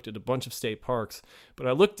anywhere. I looked at a bunch of state parks, but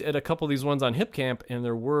I looked at a couple of these ones on HipCamp, and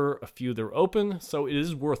there were a few that were open, so it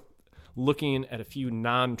is worth looking at a few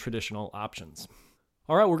non-traditional options.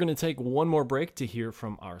 All right, we're going to take one more break to hear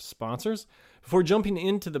from our sponsors before jumping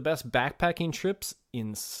into the best backpacking trips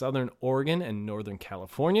in Southern Oregon and Northern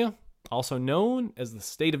California, also known as the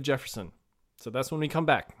state of Jefferson. So that's when we come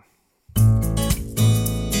back.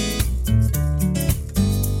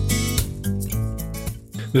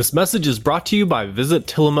 This message is brought to you by Visit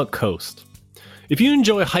Tillamook Coast. If you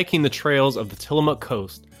enjoy hiking the trails of the Tillamook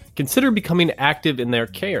Coast, consider becoming active in their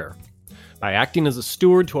care. By acting as a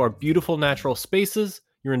steward to our beautiful natural spaces,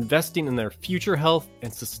 you're investing in their future health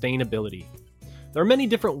and sustainability. There are many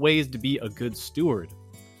different ways to be a good steward.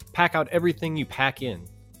 Pack out everything you pack in.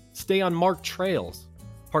 Stay on marked trails.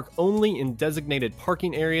 Park only in designated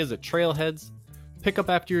parking areas at trailheads. Pick up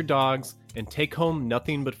after your dogs, and take home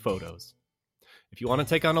nothing but photos. If you want to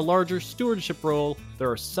take on a larger stewardship role,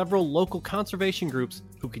 there are several local conservation groups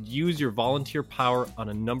who could use your volunteer power on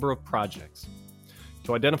a number of projects.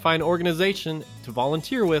 To identify an organization to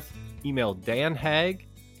volunteer with, email Dan Hag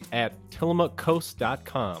at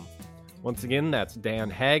tillamookcoast.com. Once again, that's Dan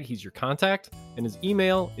Hag, he's your contact, and his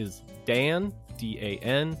email is Dan,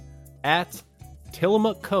 D-A-N, at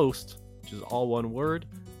tillamookcoast, which is all one word,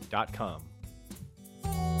 .com.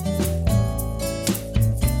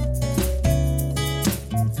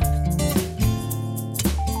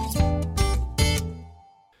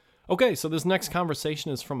 Okay, so this next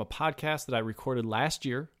conversation is from a podcast that I recorded last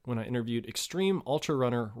year when I interviewed extreme ultra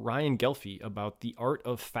runner Ryan Gelfie about the art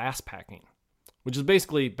of fast packing, which is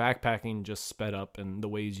basically backpacking just sped up and the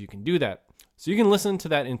ways you can do that. So you can listen to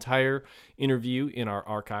that entire interview in our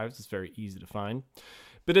archives. It's very easy to find.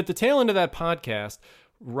 But at the tail end of that podcast,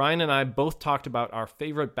 Ryan and I both talked about our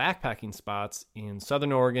favorite backpacking spots in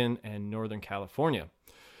Southern Oregon and Northern California.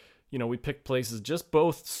 We picked places just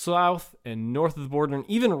both south and north of the border, and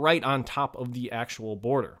even right on top of the actual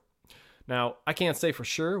border. Now, I can't say for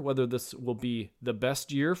sure whether this will be the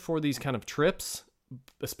best year for these kind of trips,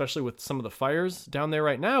 especially with some of the fires down there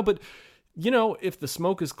right now. But, if the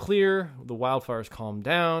smoke is clear, the wildfires calm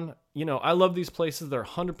down, I love these places. They're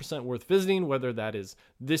 100% worth visiting, whether that is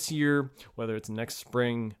this year, whether it's next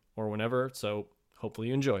spring, or whenever. So hopefully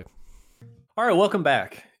you enjoy. All right, welcome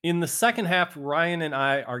back. In the second half, Ryan and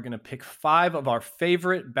I are going to pick 5 of our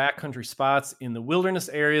favorite backcountry spots in the wilderness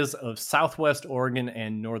areas of Southwest Oregon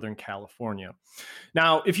and Northern California.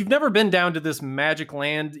 Now, if you've never been down to this magic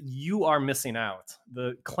land, you are missing out.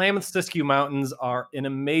 The Klamath-Siskiyou Mountains are an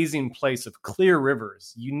amazing place of clear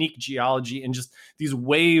rivers, unique geology, and just these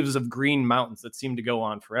waves of green mountains that seem to go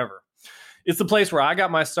on forever. It's the place where I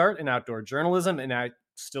got my start in outdoor journalism, and I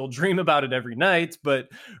still dream about it every night. But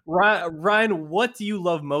Ryan, what do you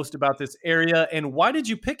love most about this area, and why did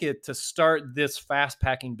you pick it to start this fast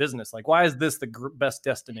packing business? Like, why is this the best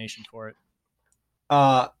destination for it?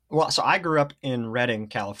 Well, so I grew up in Redding,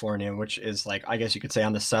 California, which is like, I guess you could say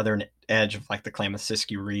on the southern edge of like the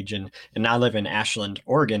Klamath-Siskiyou region. And I live in Ashland,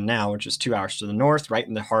 Oregon now, which is 2 hours to the north, right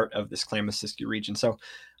in the heart of this Klamath-Siskiyou region. So,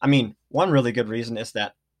 I mean, one really good reason is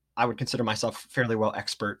that I would consider myself fairly well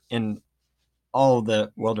expert in all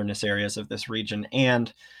the wilderness areas of this region.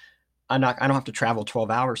 And I don't have to travel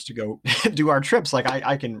 12 hours to go do our trips. Like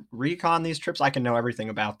I can recon these trips. I can know everything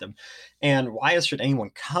about them. And why should anyone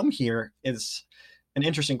come here is an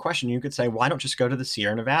interesting question. You could say, why don't just go to the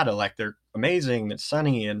Sierra Nevada? Like they're amazing. It's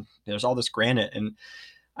sunny and there's all this granite. And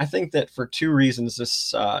I think that for two reasons,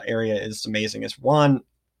 this area is amazing. Is one,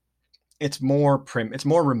 it's more it's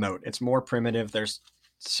more remote. It's more primitive. There's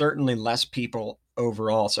certainly less people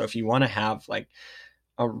overall. So if you want to have like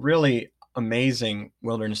a really amazing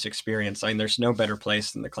wilderness experience, I mean, there's no better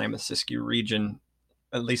place than the Klamath-Siskiyou region,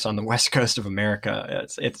 at least on the west coast of America.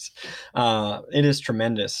 It is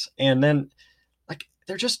tremendous. And then like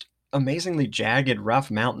they're just amazingly jagged,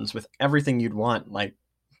 rough mountains with everything you'd want, like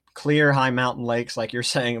clear high mountain lakes, like you're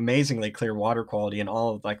saying, amazingly clear water quality, and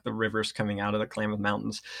all of like the rivers coming out of the Klamath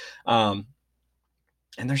Mountains. And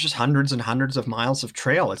there's just hundreds and hundreds of miles of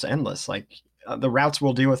trail. It's endless. Like the routes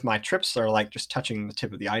we'll do with my trips are like just touching the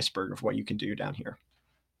tip of the iceberg of what you can do down here.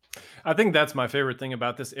 I think that's my favorite thing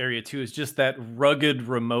about this area too, is just that rugged,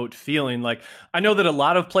 remote feeling. Like I know that a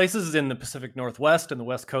lot of places in the Pacific Northwest and the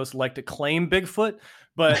West Coast like to claim Bigfoot,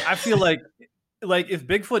 but I feel like if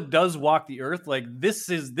Bigfoot does walk the earth, like this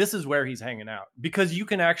is where he's hanging out, because you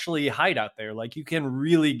can actually hide out there. Like you can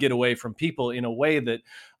really get away from people in a way that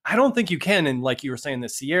I don't think you can in, like you were saying, the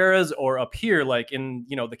Sierras, or up here, like in,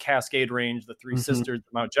 the Cascade Range, the Three Sisters,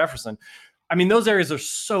 Mount Jefferson. I mean, those areas are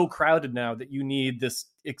so crowded now that you need this,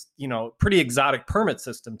 pretty exotic permit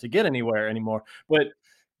system to get anywhere anymore. But,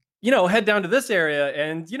 head down to this area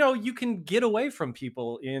and, you can get away from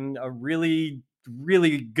people in a really,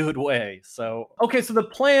 really good way. So, okay. So the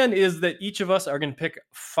plan is that each of us are going to pick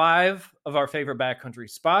 5 of our favorite backcountry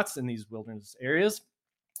spots in these wilderness areas.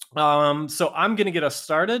 So I'm going to get us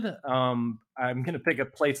started. I'm going to pick a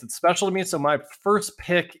place that's special to me. So my first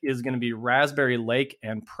pick is going to be Raspberry Lake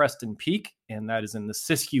and Preston Peak, and that is in the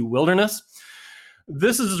Siskiyou Wilderness.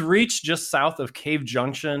 This is reached just south of Cave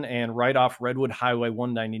Junction and right off Redwood Highway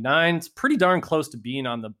 199. It's pretty darn close to being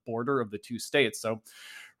on the border of the two states. So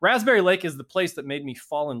Raspberry Lake is the place that made me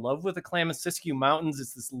fall in love with the Klamath-Siskiyou Mountains.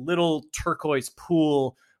 It's this little turquoise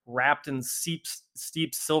pool wrapped in steep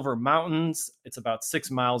silver mountains. It's about 6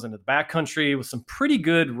 miles into the backcountry with some pretty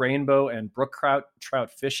good rainbow and brook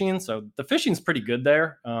trout fishing. So the fishing's pretty good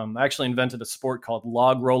there. I actually invented a sport called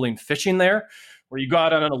log rolling fishing there, where you go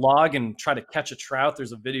out on a log and try to catch a trout.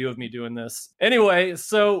 There's a video of me doing this. Anyway,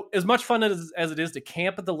 so as much fun as it is to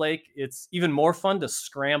camp at the lake, it's even more fun to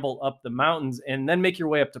scramble up the mountains and then make your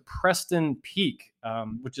way up to Preston Peak,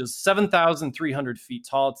 which is 7,300 feet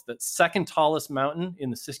tall. It's the second tallest mountain in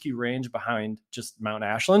the Siskiyou Range behind just Mount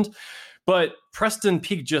Ashland. But Preston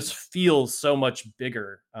Peak just feels so much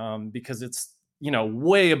bigger because it's,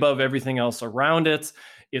 way above everything else around it.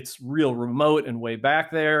 It's real remote and way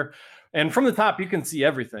back there. And from the top, you can see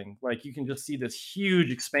everything. Like you can just see this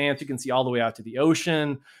huge expanse. You can see all the way out to the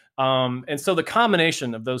ocean. And so the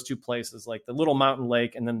combination of those two places, like the little mountain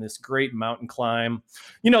lake and then this great mountain climb,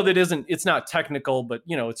 it's not technical, but,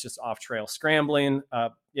 it's just off trail scrambling.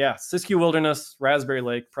 Siskiyou Wilderness, Raspberry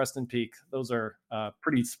Lake, Preston Peak. Those are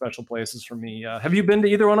pretty special places for me. Have you been to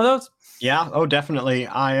either one of those? Yeah. Oh, definitely.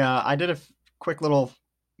 I did a quick little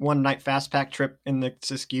one-night fast pack trip in the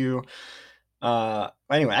Siskiyou.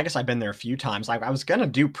 Anyway, I guess I've been there a few times. I was gonna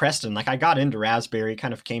do Preston. Like I got into Raspberry,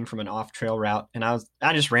 kind of came from an off-trail route, and I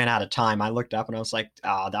just ran out of time. I looked up and I was like,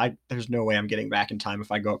 there's no way I'm getting back in time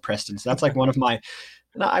if I go up Preston. So that's like one of my,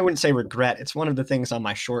 I wouldn't say regret. It's one of the things on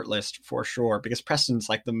my short list for sure, because Preston's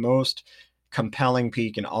like the most compelling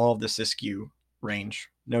peak in all of the Siskiyou Range,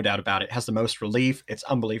 no doubt about it. It has the most relief. It's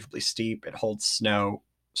unbelievably steep. It holds snow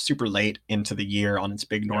super late into the year on its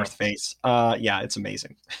big north face. It's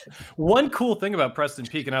amazing. One cool thing about Preston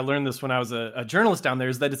Peak, and I learned this when I was a journalist down there,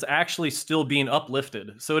 is that it's actually still being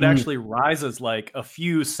uplifted. So it actually rises like a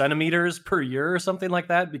few centimeters per year or something like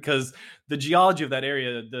that, because the geology of that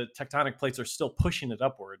area, the tectonic plates are still pushing it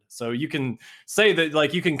upward. So you can say that,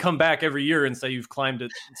 like, you can come back every year and say you've climbed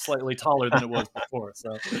it slightly taller than it was before.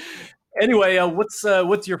 So anyway,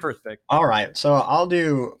 what's your first pick? All right.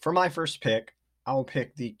 So for my first pick, I'll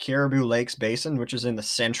pick the Caribou Lakes Basin, which is in the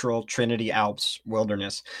central Trinity Alps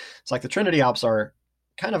wilderness. It's like the Trinity Alps are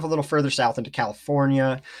kind of a little further south into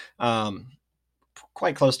California,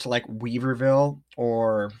 quite close to like Weaverville,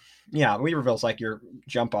 Weaverville's like your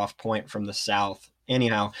jump off point from the south.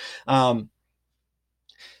 Anyhow,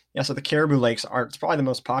 Yeah, so the Caribou Lakes are, it's probably the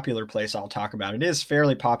most popular place I'll talk about. It is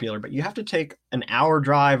fairly popular, but you have to take an hour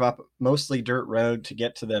drive up mostly dirt road to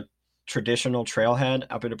get to the traditional trailhead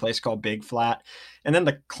up at a place called Big Flat. And then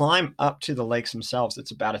the climb up to the lakes themselves,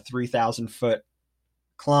 it's about a 3,000-foot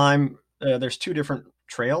climb. There's two different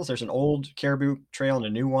trails. There's an old Caribou trail and a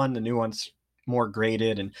new one. The new one's more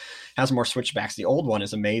graded and has more switchbacks. The old one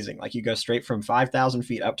is amazing. Like you go straight from 5,000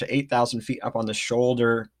 feet up to 8,000 feet up on the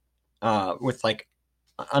shoulder with like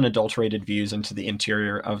unadulterated views into the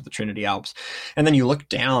interior of the Trinity Alps. And then you look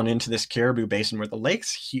down into this Caribou Basin where the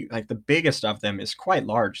lake's like the biggest of them is quite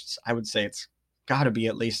large. I would say it's got to be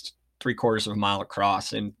at least 3/4 of a mile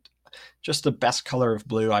across and just the best color of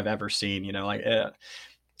blue I've ever seen. Like I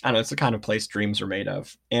don't know, it's the kind of place dreams are made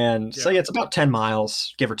of. And so yeah, it's about 10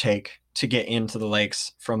 miles, give or take, to get into the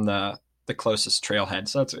lakes from the closest trailhead.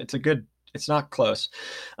 So it's not close,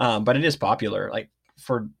 but it is popular, like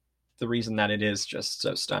for the reason that it is just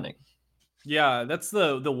so stunning. Yeah, that's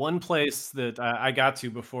the one place that I got to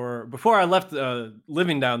before I left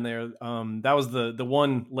living down there. That was the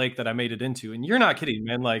one lake that I made it into, and you're not kidding,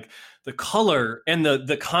 man. Like the color and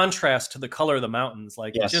the contrast to the color of the mountains,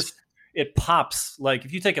 like Yes. it pops. Like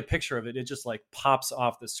if you take a picture of it, it just like pops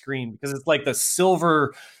off the screen because it's like the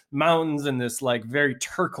silver mountains and this like very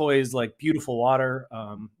turquoise, like beautiful water.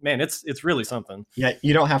 Man, it's really something. Yeah,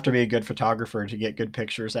 you don't have to be a good photographer to get good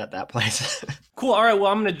pictures at that place. Cool. All right.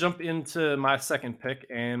 Well, I'm going to jump into my second pick,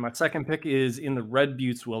 and my second pick is in the Red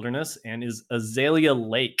Buttes Wilderness and is Azalea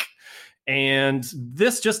Lake. And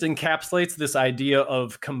this just encapsulates this idea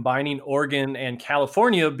of combining Oregon and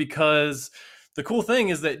California, because the cool thing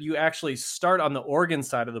is that you actually start on the Oregon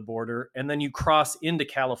side of the border and then you cross into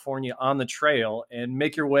California on the trail and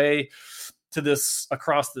make your way to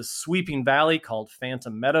across this sweeping valley called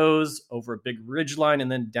Phantom Meadows, over a big ridge line, and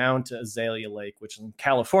then down to Azalea Lake, which in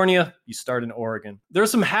California, you start in Oregon.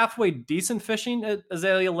 There's some halfway decent fishing at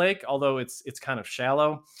Azalea Lake, although it's kind of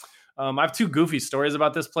shallow. I have two goofy stories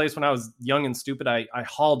about this place. When I was young and stupid, I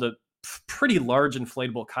hauled a pretty large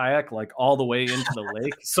inflatable kayak like all the way into the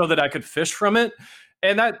lake so that I could fish from it.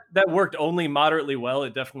 And that worked only moderately well.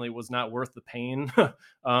 It definitely was not worth the pain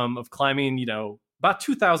of climbing, about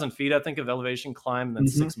 2,000 feet, I think, of elevation climb, and then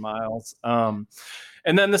 6 miles. And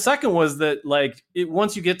then the second was that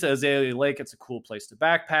once you get to Azalea Lake, it's a cool place to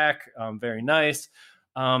backpack. Very nice.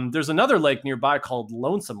 There's another lake nearby called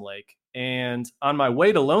Lonesome Lake. And on my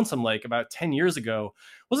way to Lonesome Lake about 10 years ago,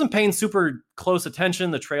 wasn't paying super close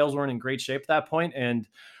attention. The trails weren't in great shape at that point. And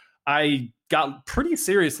I got pretty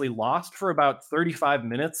seriously lost for about 35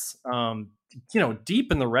 minutes.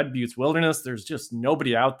 Deep in the Red Buttes Wilderness, there's just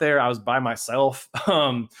nobody out there. I was by myself.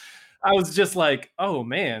 I was just like, oh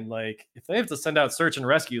man, like if they have to send out search and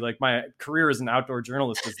rescue, like my career as an outdoor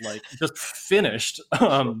journalist is like just finished.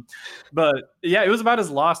 But yeah, it was about as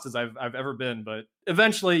lost as I've ever been, but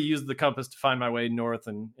eventually used the compass to find my way north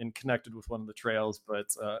and connected with one of the trails. But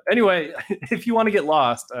anyway, if you want to get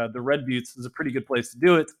lost, the Red Buttes is a pretty good place to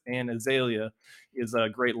do it. And Azalea is a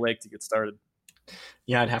great lake to get started.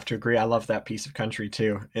 Yeah, I'd have to agree. I love that piece of country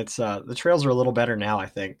too. It's the trails are a little better now, I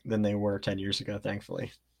think, than they were 10 years ago,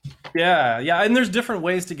 thankfully. Yeah. And there's different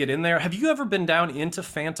ways to get in there. Have you ever been down into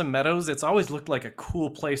Phantom Meadows? It's always looked like a cool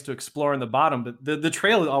place to explore in the bottom, but the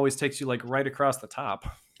trail always takes you like right across the top.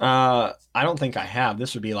 I don't think I have.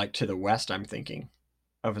 This would be like to the west, I'm thinking,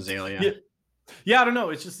 of Azalea. Yeah, I don't know.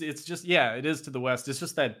 It's just yeah, it is to the west. It's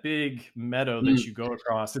just that big meadow that you go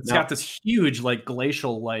across. It's got this huge like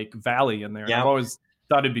glacial like valley in there. Yeah. I've always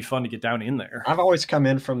thought it'd be fun to get down in there. I've always come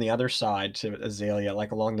in from the other side to Azalea,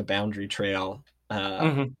 like along the Boundary Trail.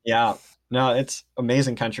 Yeah, no, it's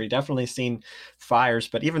amazing country. Definitely seen fires,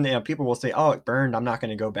 but even people will say, "Oh, it burned. I'm not going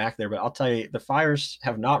to go back there." But I'll tell you, the fires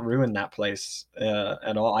have not ruined that place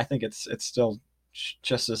at all. I think it's still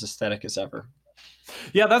just as aesthetic as ever.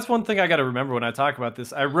 Yeah, that's one thing I got to remember when I talk about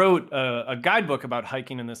this. I wrote a guidebook about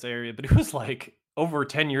hiking in this area, but it was like over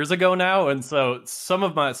 10 years ago now, and so some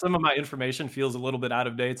of my information feels a little bit out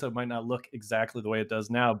of date, so it might not look exactly the way it does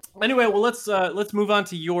now. Anyway, well, let's move on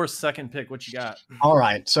to your second pick. What you got? All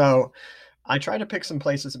right, so I try to pick some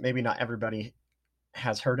places that maybe not everybody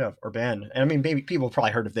has heard of or been. And I mean, maybe people have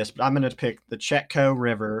probably heard of this, but I'm going to pick the Chetco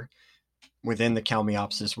River within the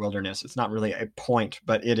Kalmiopsis Wilderness. It's not really a point,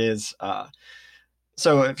 but it is.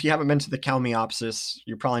 So if you haven't been to the Kalmiopsis,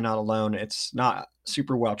 you're probably not alone. It's not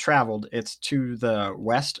super well traveled. It's to the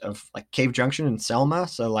west of like Cave Junction in Selma,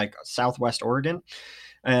 so like southwest Oregon.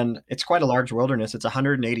 And it's quite a large wilderness. It's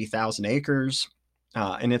 180,000 acres.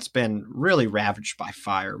 And it's been really ravaged by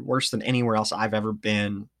fire, worse than anywhere else I've ever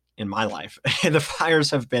been. in my life. The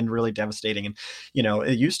fires have been really devastating. And,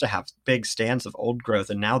 it used to have big stands of old growth,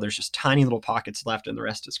 and now there's just tiny little pockets left, and the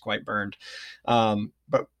rest is quite burned.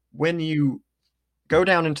 But when you go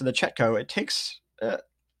down into the Chetco, it takes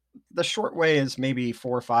the short way is maybe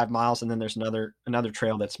 4 or 5 miles, and then there's another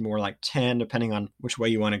trail that's more like 10, depending on which way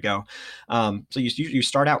you want to go. So you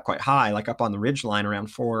start out quite high, like up on the ridge line around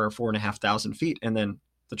 4,500 feet, and then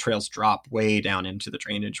the trails drop way down into the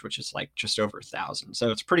drainage, which is like just over 1,000.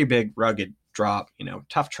 So it's a pretty big, rugged drop,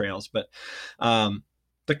 tough trails. But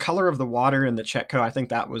the color of the water in the Chetco, I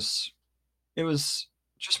think it was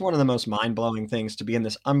just one of the most mind-blowing things to be in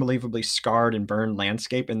this unbelievably scarred and burned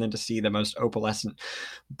landscape, and then to see the most opalescent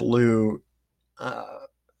blue,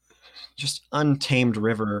 just untamed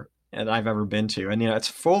river that I've ever been to. And, it's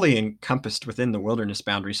fully encompassed within the wilderness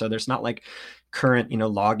boundary. So there's not like current,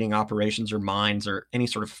 logging operations or mines or any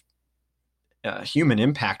sort of human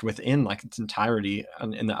impact within like its entirety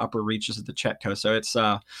in the upper reaches of the Chetco. So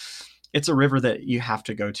it's a river that you have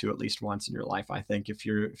to go to at least once in your life, I think, if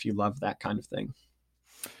you love that kind of thing.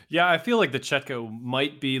 Yeah, I feel like the Chetco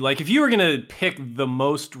might be like, if you were going to pick the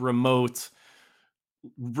most remote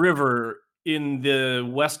river in the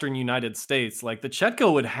Western United States, like the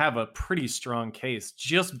Chetco would have a pretty strong case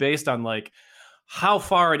just based on like how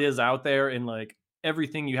far it is out there and like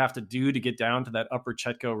everything you have to do to get down to that upper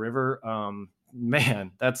Chetco River.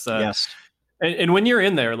 Man, that's yes. And when you're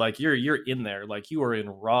in there, like you're in there, like you are in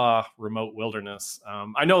raw, remote wilderness.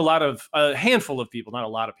 I know a handful of people, not a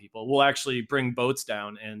lot of people, will actually bring boats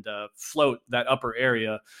down and float that upper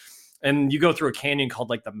area. And you go through a canyon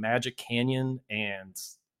called like the Magic Canyon, and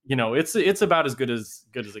it's about as good as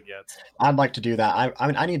it gets. I'd like to do that.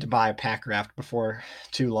 I need to buy a pack raft before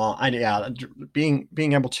too long.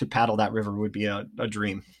 Being able to paddle that river would be a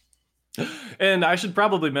dream. And I should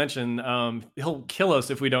probably mention, he'll kill us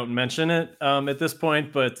if we don't mention it at this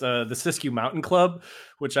point, but the Siskiyou Mountain Club,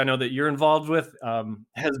 which I know that you're involved with,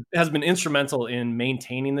 has been instrumental in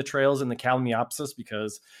maintaining the trails in the Kalmiopsis,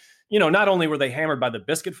 because, not only were they hammered by the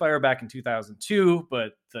Biscuit Fire back in 2002,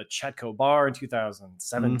 but the Chetco Bar in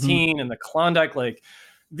 2017 and the Klondike Lake.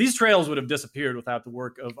 These trails would have disappeared without the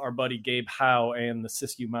work of our buddy Gabe Howe and the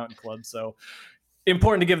Siskiyou Mountain Club. So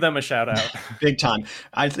important to give them a shout out. Big time.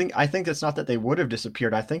 I think it's not that they would have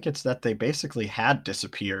disappeared. I think it's that they basically had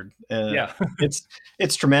disappeared. Yeah.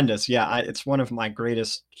 It's tremendous. Yeah. It's one of my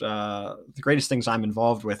the greatest things I'm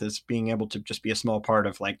involved with is being able to just be a small part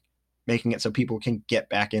of like making it so people can get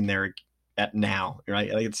back in there at now.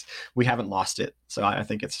 Right. Like we haven't lost it. So I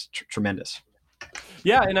think it's tremendous.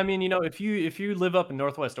 Yeah, and I mean, if you live up in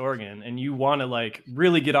Northwest Oregon and you want to like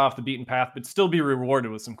really get off the beaten path but still be rewarded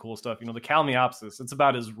with some cool stuff, the Kalmiopsis, it's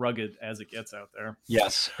about as rugged as it gets out there.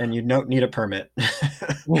 Yes, and you don't need a permit.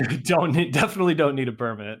 Definitely don't need a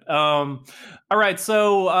permit. All right,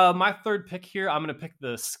 so my third pick here, I'm going to pick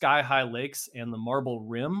the Sky High Lakes and the Marble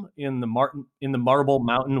Rim in the Marble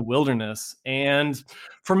Mountain Wilderness. And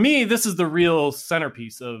for me, this is the real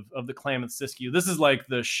centerpiece of the Klamath-Siskiyou. This is like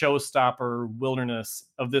the showstopper wilderness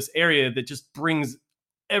of this area that just brings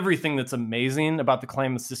everything that's amazing about the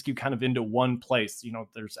Klamath-Siskiyou kind of into one place.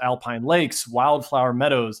 There's alpine lakes, wildflower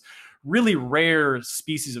meadows, really rare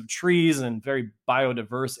species of trees, and very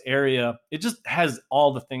biodiverse area. It just has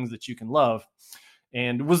all the things that you can love,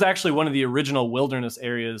 and was actually one of the original wilderness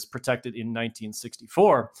areas protected in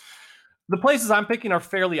 1964. The places I'm picking are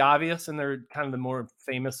fairly obvious, and they're kind of the more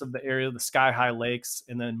famous of the area, the Sky High Lakes,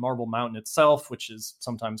 and then Marble Mountain itself, which is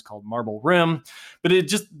sometimes called Marble Rim. But it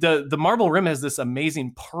just, the Marble Rim has this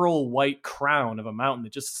amazing pearl white crown of a mountain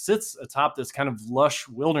that just sits atop this kind of lush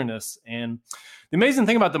wilderness. And the amazing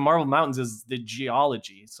thing about the Marble Mountains is the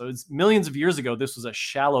geology. So it's millions of years ago, this was a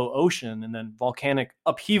shallow ocean, and then volcanic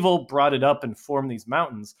upheaval brought it up and formed these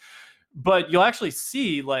mountains. But you'll actually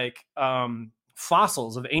see like,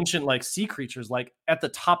 fossils of ancient like sea creatures like at the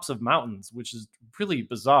tops of mountains, which is really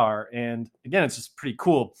bizarre. And again, it's just pretty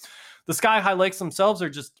cool. The Sky High Lakes themselves are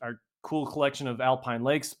just a cool collection of alpine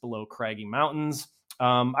lakes below craggy mountains.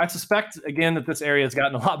 I suspect again that this area has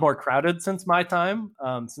gotten a lot more crowded since my time,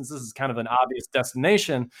 since this is kind of an obvious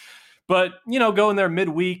destination. But go in there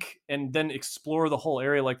midweek and then explore the whole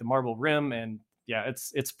area like the Marble Rim, and yeah,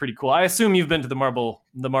 it's pretty cool. I assume you've been to the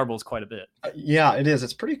Marbles quite a bit. Yeah, it is.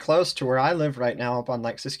 It's pretty close to where I live right now up on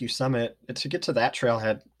like Siskiyou Summit. To get to that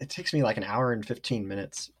trailhead, it takes me like an hour and 15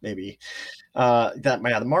 minutes, maybe.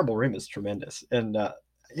 The Marble Rim is tremendous. And,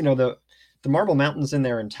 the Marble Mountains in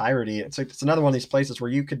their entirety, it's another one of these places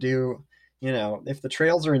where you could do, if the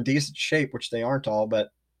trails are in decent shape, which they aren't all, but,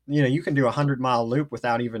 you can do 100-mile loop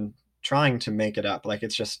without even trying to make it up. Like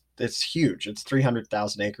it's huge. It's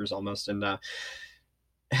 300,000 acres almost. And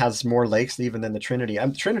has more lakes even than the Trinity.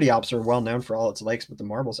 Trinity Alps are well known for all its lakes, but the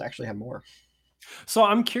Marbles actually have more. So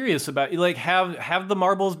I'm curious about, like, have the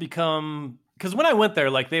marbles become, because when I went there,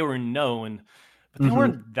 like, they were known, but they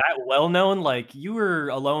weren't that well known. Like, you were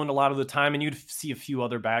alone a lot of the time, and you'd see a few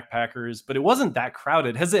other backpackers, but it wasn't that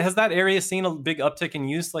crowded. Has that area seen a big uptick in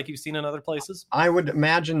use like you've seen in other places? I would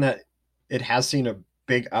imagine that it has seen a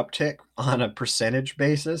big uptick on a percentage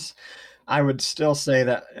basis. I would still say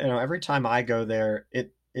that, every time I go there,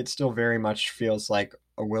 it still very much feels like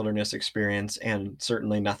a wilderness experience, and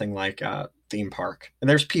certainly nothing like a theme park. And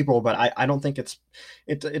there's people, but I don't think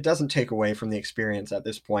it doesn't take away from the experience at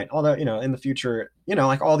this point. Although, in the future,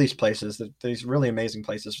 like all these places, these really amazing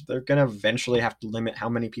places, they're going to eventually have to limit how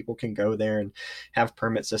many people can go there and have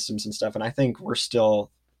permit systems and stuff. And I think we're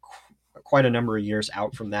still quite a number of years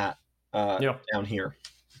out from that down here.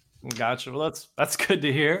 Gotcha. Well, that's good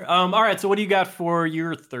to hear. All right. So what do you got for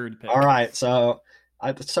your third pick? All right. So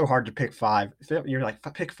it's so hard to pick five. You're like,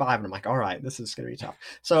 pick five, and I'm like, all right, this is going to be tough.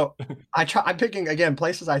 So I'm picking, again,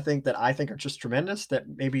 places I think are just tremendous that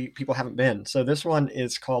maybe people haven't been. So this one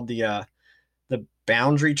is called the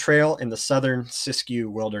Boundary Trail in the Southern Siskiyou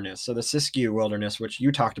Wilderness. So the Siskiyou Wilderness, which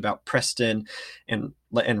you talked about, Preston and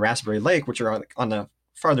Raspberry Lake, which are on the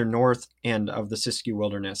farther north end of the Siskiyou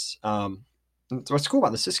Wilderness. So what's cool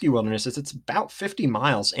about the Siskiyou Wilderness is it's about 50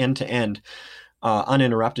 miles end to end,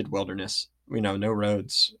 uninterrupted wilderness. No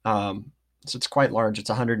roads. So it's quite large. It's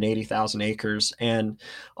 180,000 acres. And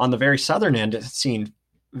on the very southern end, it's seen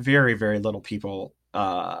very, very little people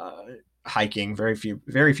hiking, very few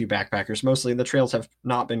backpackers. Mostly the trails have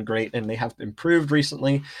not been great, and they have improved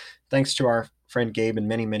recently, thanks to our friend Gabe and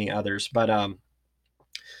many, many others. But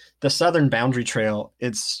the Southern Boundary Trail,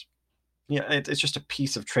 it's just a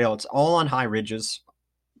piece of trail. It's all on high ridges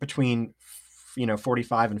between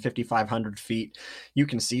 45 and 5,500 feet. You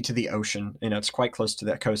can see to the ocean. It's quite close to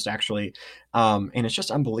that coast, actually. And it's just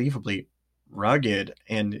unbelievably rugged.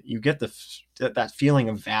 And you get that feeling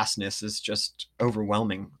of vastness is just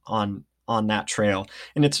overwhelming on that trail.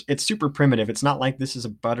 And it's super primitive. It's not like this is a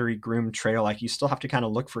buttery groomed trail. Like, you still have to kind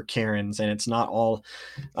of look for cairns, and it's not all,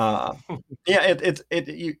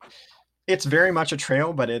 it's very much a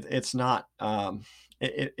trail, but it's not,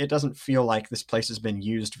 it doesn't feel like this place has been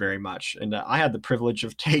used very much. And I had the privilege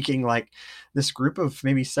of taking like this group of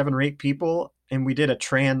maybe 7 or 8 people, and we did a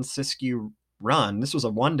Trans-Siskiyou run. This was a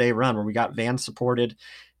 1-day run where we got van supported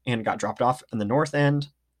and got dropped off in the north end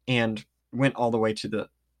and went all the way to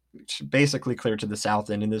basically clear to the south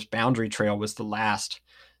end. And this Boundary Trail was the last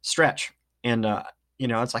stretch. And,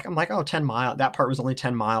 it's like, I'm like, 10 miles. That part was only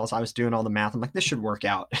 10 miles. I was doing all the math. I'm like, this should work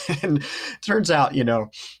out. And turns out,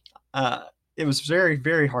 it was very,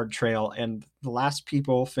 very hard trail. And the last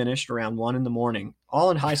people finished around 1 a.m,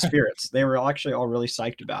 all in high spirits. They were actually all really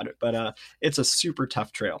psyched about it, but it's a super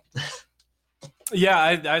tough trail. Yeah,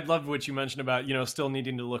 I love what you mentioned about, still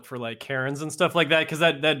needing to look for like cairns and stuff like that, because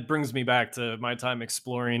that brings me back to my time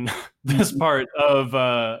exploring this part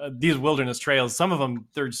of these wilderness trails. Some of them,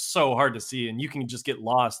 they're so hard to see, and you can just get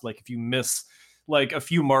lost like if you miss like a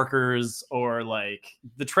few markers, or like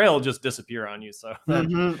the trail just disappear on you. So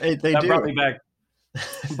that brought me back.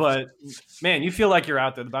 But man, you feel like you're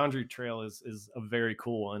out there. The Boundary Trail is a very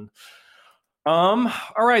cool one. All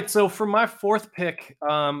right. So for my fourth pick,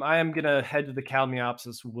 I am going to head to the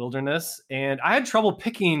Kalmiopsis Wilderness, and I had trouble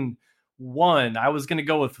picking one. I was going to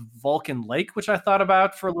go with Vulcan Lake, which I thought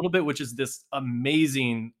about for a little bit, which is this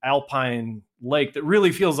amazing alpine lake that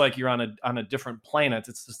really feels like you're on a different planet.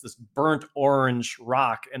 It's just this burnt orange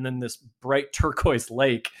rock and then this bright turquoise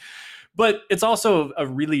lake. But it's also a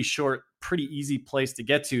really short, pretty easy place to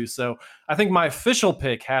get to. So I think my official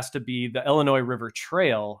pick has to be the Illinois River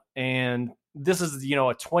Trail. And this is, a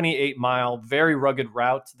 28-mile, very rugged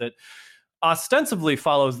route that ostensibly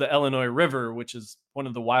follows the Illinois River, which is one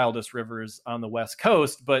of the wildest rivers on the West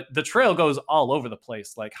Coast. But the trail goes all over the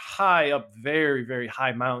place, like high up, very, very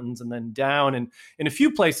high mountains, and then down. And in a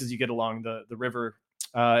few places you get along the river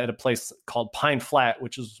at a place called Pine Flat,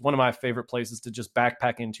 which is one of my favorite places to just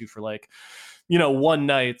backpack into for like, one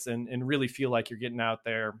night and really feel like you're getting out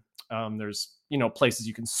there. There's, places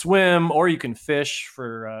you can swim or you can fish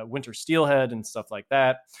for winter steelhead and stuff like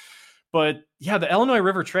that. But yeah, the Illinois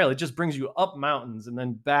River Trail, it just brings you up mountains and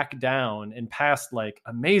then back down and past like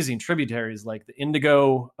amazing tributaries like the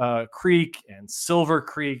Indigo Creek and Silver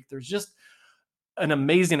Creek. There's just an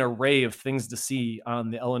amazing array of things to see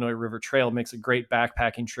on the Illinois River Trail. It makes a great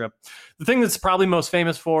backpacking trip. The thing that's probably most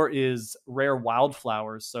famous for is rare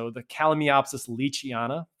wildflowers. So the Kalmiopsis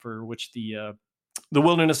leachiana, for which the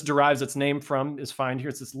wilderness derives its name from, is found here.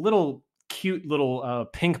 It's this little cute little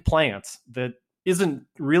pink plant that isn't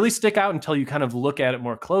really stick out until you kind of look at it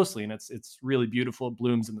more closely, and it's really beautiful. It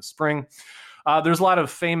blooms in the spring. There's a lot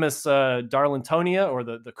of famous Darlingtonia, or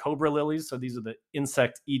the cobra lilies. So these are the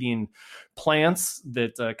insect-eating plants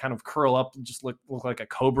that kind of curl up and just look like a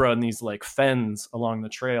cobra in these like fens along the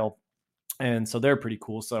trail. And so they're pretty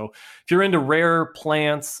cool. So if you're into rare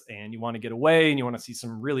plants and you want to get away and you want to see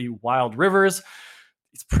some really wild rivers,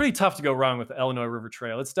 it's pretty tough to go wrong with the Illinois River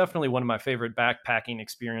Trail. It's definitely one of my favorite backpacking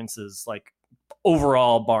experiences, like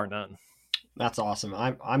overall, bar none. That's awesome.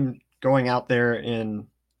 I'm going out there in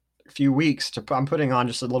a few weeks I'm putting on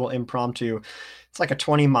just a little impromptu. It's like a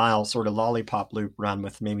 20-mile sort of lollipop loop run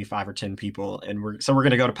with maybe 5 or 10 people. And we're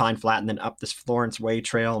going to go to Pine Flat and then up this Florence Way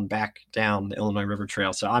Trail and back down the Illinois River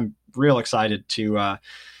Trail. So I'm real excited to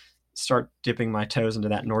start dipping my toes into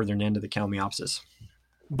that northern end of the Kalmiopsis.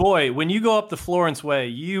 Boy, when you go up the Florence Way,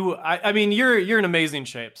 I mean, you're in amazing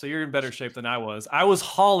shape. So you're in better shape than I was. I was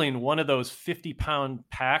hauling one of those 50-pound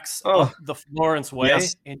packs up the Florence Way.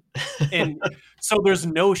 Yes. And so there's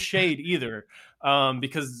no shade either,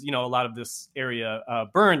 because, a lot of this area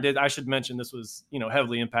burned. I should mention this was,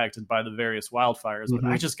 heavily impacted by the various wildfires, but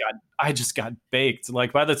I just got baked.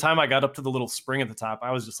 Like by the time I got up to the little spring at the top,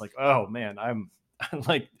 I was just like, oh man, I'm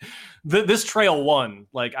like this trail won.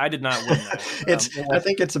 Like I did not win that. I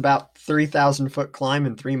think it's about 3,000 foot climb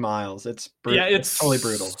in 3 miles. It's it's totally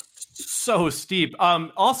brutal. So steep.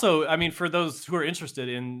 Also, I mean, for those who are interested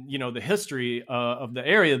in, the history of the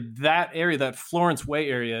area, that Florence Way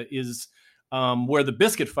area is where the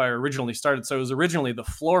Biscuit Fire originally started. So it was originally the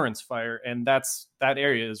Florence Fire, and that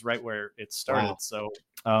area is right where it started. Wow. So,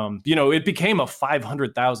 it became a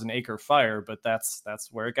 500,000 acre fire, but that's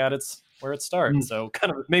where it started. So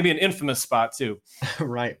kind of maybe an infamous spot too.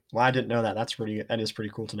 Right. Well, I didn't know that. That is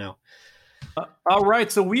pretty cool to know. All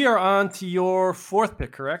right. So we are on to your 4th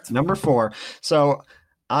pick, correct? Number 4. So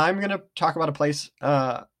I'm going to talk about a place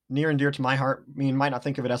near and dear to my heart. I mean, you might not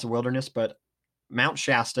think of it as a wilderness, but Mount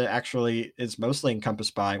Shasta actually is mostly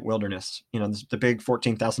encompassed by wilderness. The big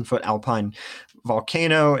 14,000 foot alpine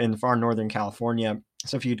volcano in far northern California.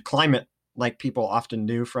 So if you'd climb it like people often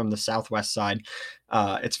do from the southwest side,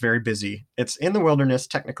 it's very busy. It's in the wilderness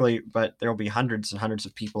technically, but there'll be hundreds and hundreds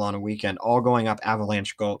of people on a weekend, all going up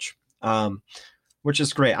Avalanche Gulch, which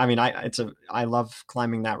is great. I mean, I love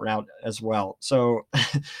climbing that route as well. So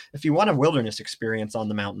if you want a wilderness experience on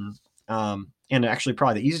the mountain, and actually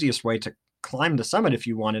probably the easiest way to climb the summit if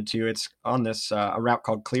you wanted to, it's on this a route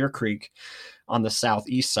called Clear Creek on the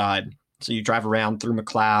southeast side. So you drive around through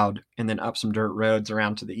McLeod and then up some dirt roads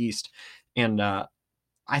around to the east. And I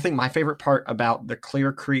think my favorite part about the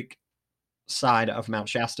Clear Creek side of Mount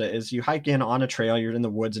Shasta is you hike in on a trail. You're in the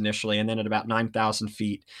woods initially, and then at about 9,000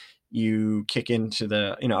 feet, you kick into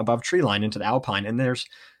the, above tree line into the alpine. And there's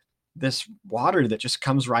this water that just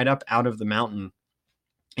comes right up out of the mountain.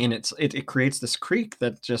 And it creates this creek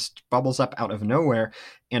that just bubbles up out of nowhere.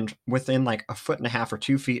 And within like 1.5 feet or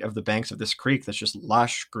 2 feet of the banks of this creek, that's just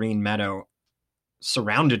lush green meadow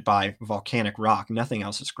surrounded by volcanic rock. Nothing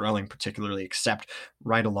else is growing particularly except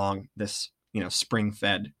right along this,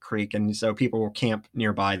 spring-fed creek. And so people will camp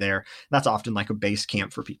nearby there. That's often like a base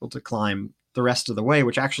camp for people to climb the rest of the way,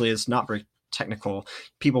 which actually is not very technical.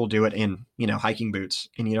 People do it in, hiking boots,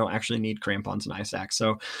 and you don't actually need crampons and ice axe.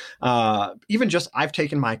 So even just, I've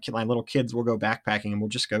taken my little kids, we'll go backpacking and we'll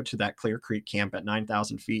just go to that Clear Creek camp at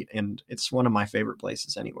 9,000 feet. And it's one of my favorite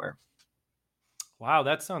places anywhere. Wow.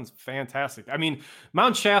 That sounds fantastic. I mean,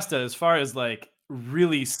 Mount Shasta, as far as like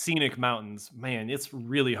really scenic mountains, man, it's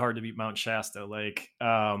really hard to beat Mount Shasta. Like,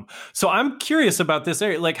 so I'm curious about this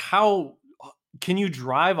area. Like, how can you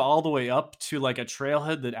drive all the way up to like a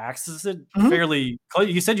trailhead that accesses it fairly close?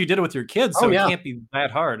 You said you did it with your kids, so it can't be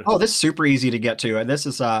that hard. Oh, this is super easy to get to. This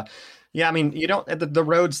is, I mean, you don't, the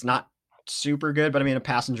road's not super good, but I mean,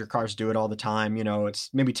 passenger cars do it all the time. It's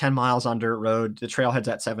maybe 10 miles on dirt road. The trailhead's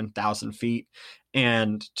at 7,000 feet.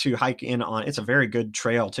 And to hike in on, it's a very good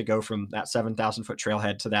trail to go from that 7,000 foot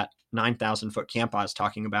trailhead to that 9,000 foot camp I was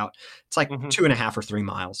talking about. It's like 2.5 or 3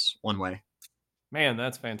 miles one way. Man,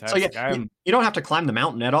 that's fantastic. So you don't have to climb the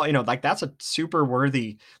mountain at all. Like that's a super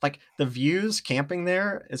worthy, like the views camping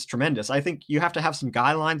there is tremendous. I think you have to have some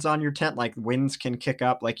guy lines on your tent, like winds can kick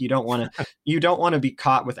up. Like you don't want to be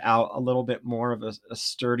caught without a little bit more of a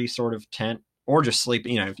sturdy sort of tent, or just sleep,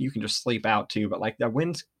 if you can just sleep out too, but like the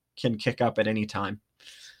winds can kick up at any time.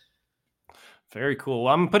 Very cool.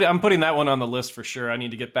 Well, I'm putting that one on the list for sure. I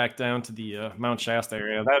need to get back down to the Mount Shasta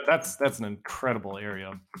area. That's an incredible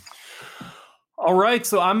area. All right,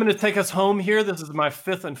 so I'm going to take us home here. This is my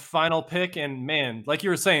 5th and final pick. And man, like you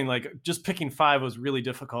were saying, like just picking 5 was really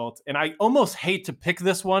difficult. And I almost hate to pick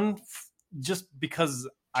this one just because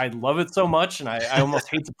I love it so much, and I almost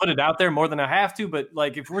hate to put it out there more than I have to, but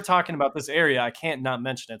like if we're talking about this area, I can't not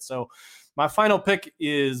mention it. So my final pick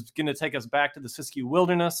is going to take us back to the Siskiyou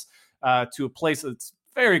Wilderness, to a place that's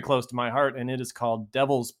very close to my heart, and it is called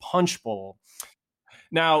Devil's Punch Bowl.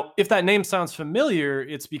 Now, if that name sounds familiar,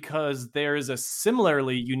 it's because there is a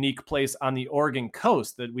similarly unique place on the Oregon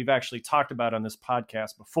coast that we've actually talked about on this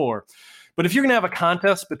podcast before. But if you're going to have a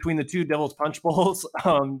contest between the two Devil's Punch Bowls,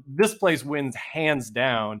 this place wins hands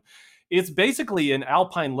down. It's basically an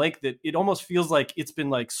alpine lake that it almost feels like it's been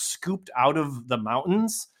like scooped out of the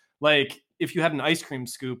mountains. Like if you had an ice cream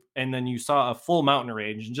scoop and then you saw a full mountain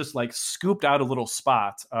range and just like scooped out a little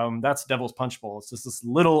spot, that's Devil's Punch Bowl. It's just this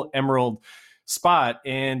little emerald spot,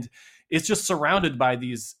 and it's just surrounded by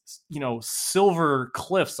these, silver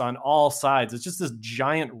cliffs on all sides. It's just this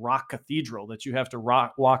giant rock cathedral that you have to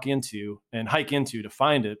walk into and hike into to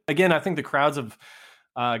find it. Again, I think the crowds have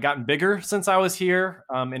gotten bigger since I was here,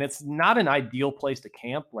 and it's not an ideal place to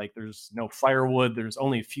camp. Like there's no firewood, there's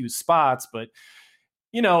only a few spots, but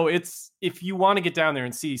it's, if you want to get down there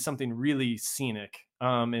and see something really scenic,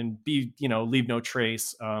 and be, leave no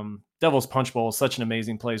trace, Devil's Punch Bowl is such an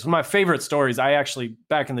amazing place. One of my favorite stories, I actually,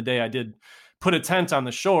 back in the day, I did put a tent on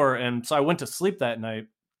the shore. And so I went to sleep that night,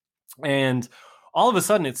 and all of a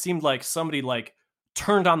sudden it seemed like somebody like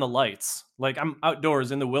turned on the lights. Like I'm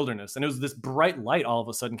outdoors in the wilderness, and it was this bright light all of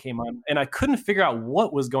a sudden came on, and I couldn't figure out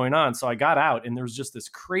what was going on. So I got out, and there was just this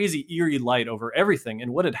crazy eerie light over everything.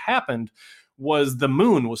 And what had happened was the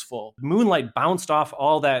moon was full. Moonlight bounced off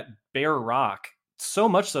all that bare rock, so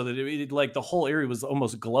much so that it like the whole area was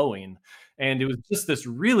almost glowing. And it was just this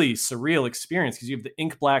really surreal experience because you have the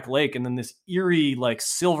ink black lake and then this eerie like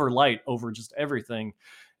silver light over just everything.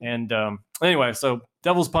 And anyway, so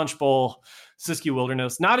Devil's Punch Bowl, Siskiyou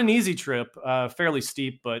Wilderness, not an easy trip, fairly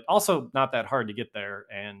steep, but also not that hard to get there.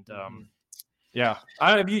 And yeah,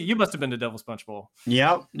 you must have been to Devil's Punch Bowl.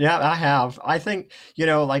 Yeah, I have. I think,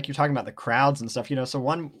 like you're talking about the crowds and stuff, so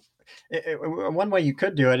one way you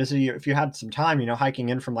could do it is if you had some time, hiking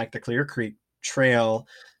in from like the Clear Creek Trail,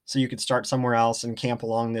 so you could start somewhere else and camp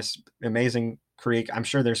along this amazing creek. I'm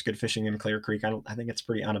sure there's good fishing in Clear Creek. I think it's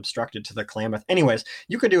pretty unobstructed to the Klamath. Anyways,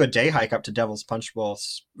 you could do a day hike up to Devil's Punch Bowl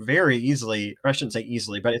very easily, or I shouldn't say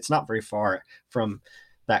easily, but it's not very far from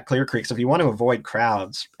that Clear Creek. So if you want to avoid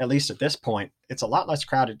crowds, at least at this point, it's a lot less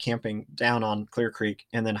crowded camping down on Clear Creek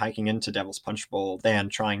and then hiking into Devil's Punch Bowl than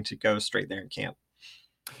trying to go straight there and camp.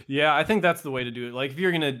 Yeah, I think that's the way to do it. Like if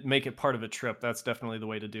you're going to make it part of a trip, that's definitely the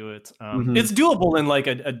way to do it. It's doable in like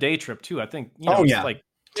a day trip too. I think,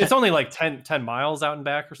 it's only like 10 miles out and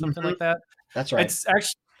back or something like that. That's right. It's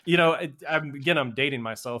actually, I'm dating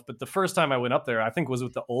myself, but the first time I went up there, I think was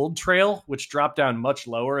with the old trail, which dropped down much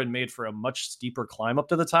lower and made for a much steeper climb up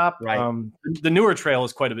to the top. Right. The newer trail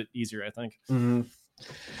is quite a bit easier, I think. Mm-hmm.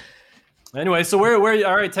 Anyway, so where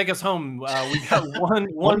all right, take us home. We got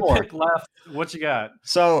one more pick left. What you got?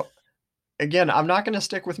 So again, I'm not going to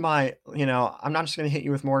stick with my, I'm not just going to hit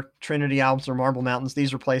you with more Trinity Alps or Marble Mountains.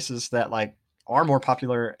 These are places that like are more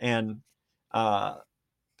popular and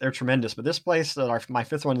they're tremendous. But this place my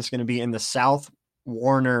fifth one is going to be in the South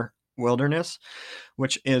Warner Wilderness,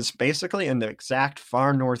 which is basically in the exact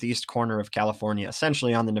far northeast corner of California,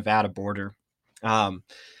 essentially on the Nevada border.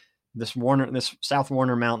 This South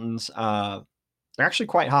Warner Mountains, they're actually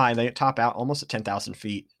quite high. They top out almost at 10,000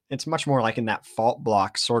 feet. It's much more like in that fault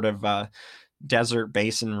block sort of desert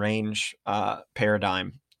basin range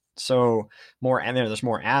paradigm. So there's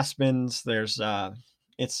more aspens.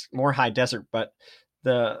 It's more high desert, but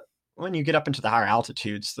when you get up into the higher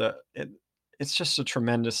altitudes, it's just a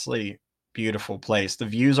tremendously beautiful place. The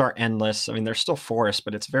views are endless. I mean, there's still forest,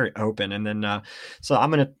 but it's very open. And then so I'm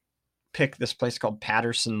going to pick this place called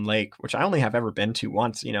Patterson Lake, which I only have ever been to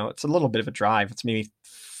once. It's a little bit of a drive. It's maybe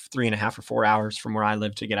 3.5 or 4 hours from where I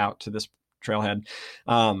live to get out to this trailhead.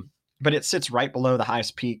 But it sits right below the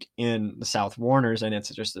highest peak in the South Warners. And it's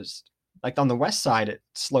just this, like on the west side, it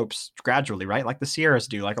slopes gradually, right? Like the Sierras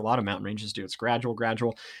do, like a lot of mountain ranges do. It's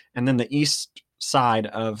gradual. And then the east side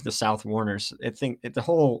of the South Warners, the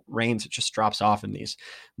whole range, it just drops off in these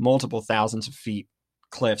multiple thousands of feet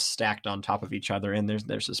cliffs stacked on top of each other. And there's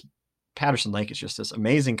this Patterson Lake is just this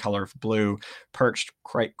amazing color of blue, perched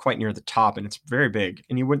quite near the top, and it's very big.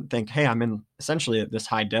 And you wouldn't think, hey, I'm in essentially this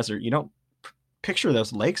high desert. You don't picture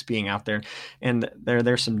those lakes being out there. And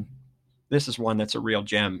this is one that's a real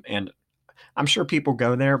gem. And I'm sure people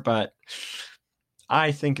go there, but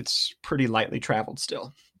I think it's pretty lightly traveled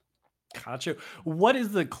still. Gotcha. What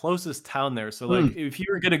is the closest town there? So like if you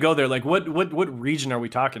were going to go there, like what region are we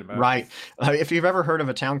talking about? Right. If you've ever heard of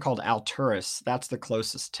a town called Alturas, that's the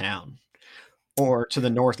closest town. Or to the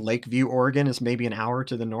north, Lakeview, Oregon is maybe an hour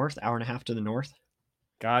to the north, hour and a half to the north.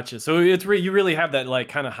 Gotcha. So it's you really have that like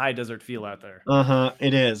kind of high desert feel out there.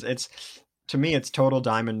 It is. To me, it's total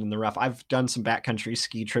diamond in the rough. I've done some backcountry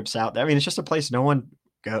ski trips out there. I mean, it's just a place no one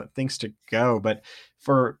thinks to go, but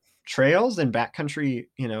for trails and backcountry,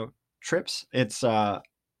 trips, it's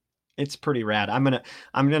pretty rad. I'm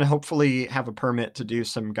gonna hopefully have a permit to do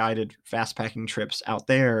some guided fast packing trips out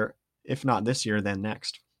there. If not this year, then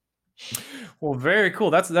next. Well, very cool.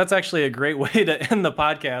 That's actually a great way to end the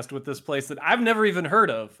podcast with this place that I've never even heard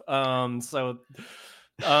of.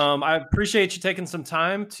 I appreciate you taking some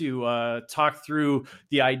time to talk through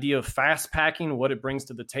the idea of fast packing, what it brings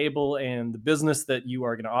to the table, and the business that you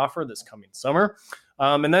are going to offer this coming summer.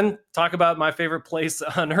 And then talk about my favorite place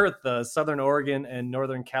on earth, the Southern Oregon and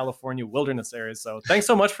Northern California wilderness areas. So thanks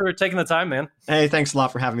so much for taking the time, man. Hey, thanks a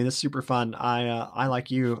lot for having me. This is super fun. I like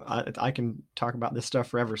you. I can talk about this stuff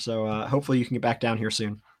forever. So hopefully you can get back down here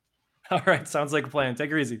soon. All right. Sounds like a plan. Take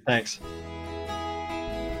her easy. Thanks.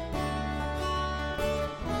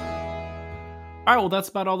 All right, well, that's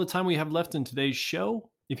about all the time we have left in today's show.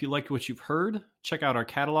 If you liked what you've heard, check out our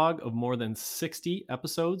catalog of more than 60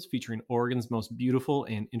 episodes featuring Oregon's most beautiful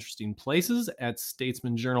and interesting places at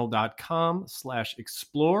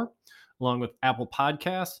statesmanjournal.com/explore, along with Apple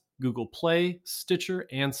Podcasts, Google Play, Stitcher,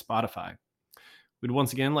 and Spotify. We'd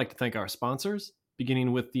once again like to thank our sponsors,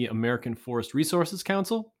 beginning with the American Forest Resources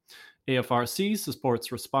Council. AFRC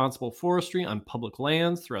supports responsible forestry on public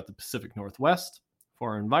lands throughout the Pacific Northwest.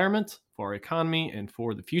 For our environment, for our economy, and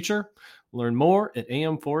for the future. Learn more at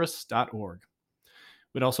amforests.org.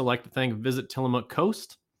 We'd also like to thank Visit Tillamook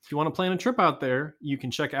Coast. If you want to plan a trip out there, you can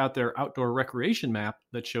check out their outdoor recreation map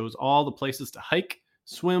that shows all the places to hike,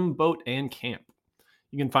 swim, boat, and camp.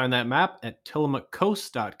 You can find that map at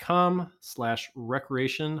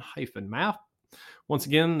tillamookcoast.com/recreation-map. Once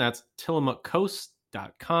again, that's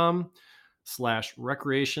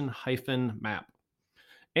tillamookcoast.com/recreation-map.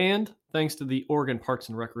 And thanks to the Oregon Parks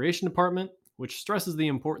and Recreation Department, which stresses the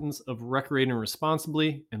importance of recreating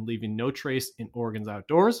responsibly and leaving no trace in Oregon's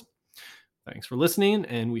outdoors. Thanks for listening,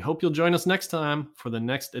 and we hope you'll join us next time for the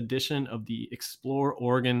next edition of the Explore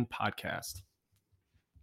Oregon podcast.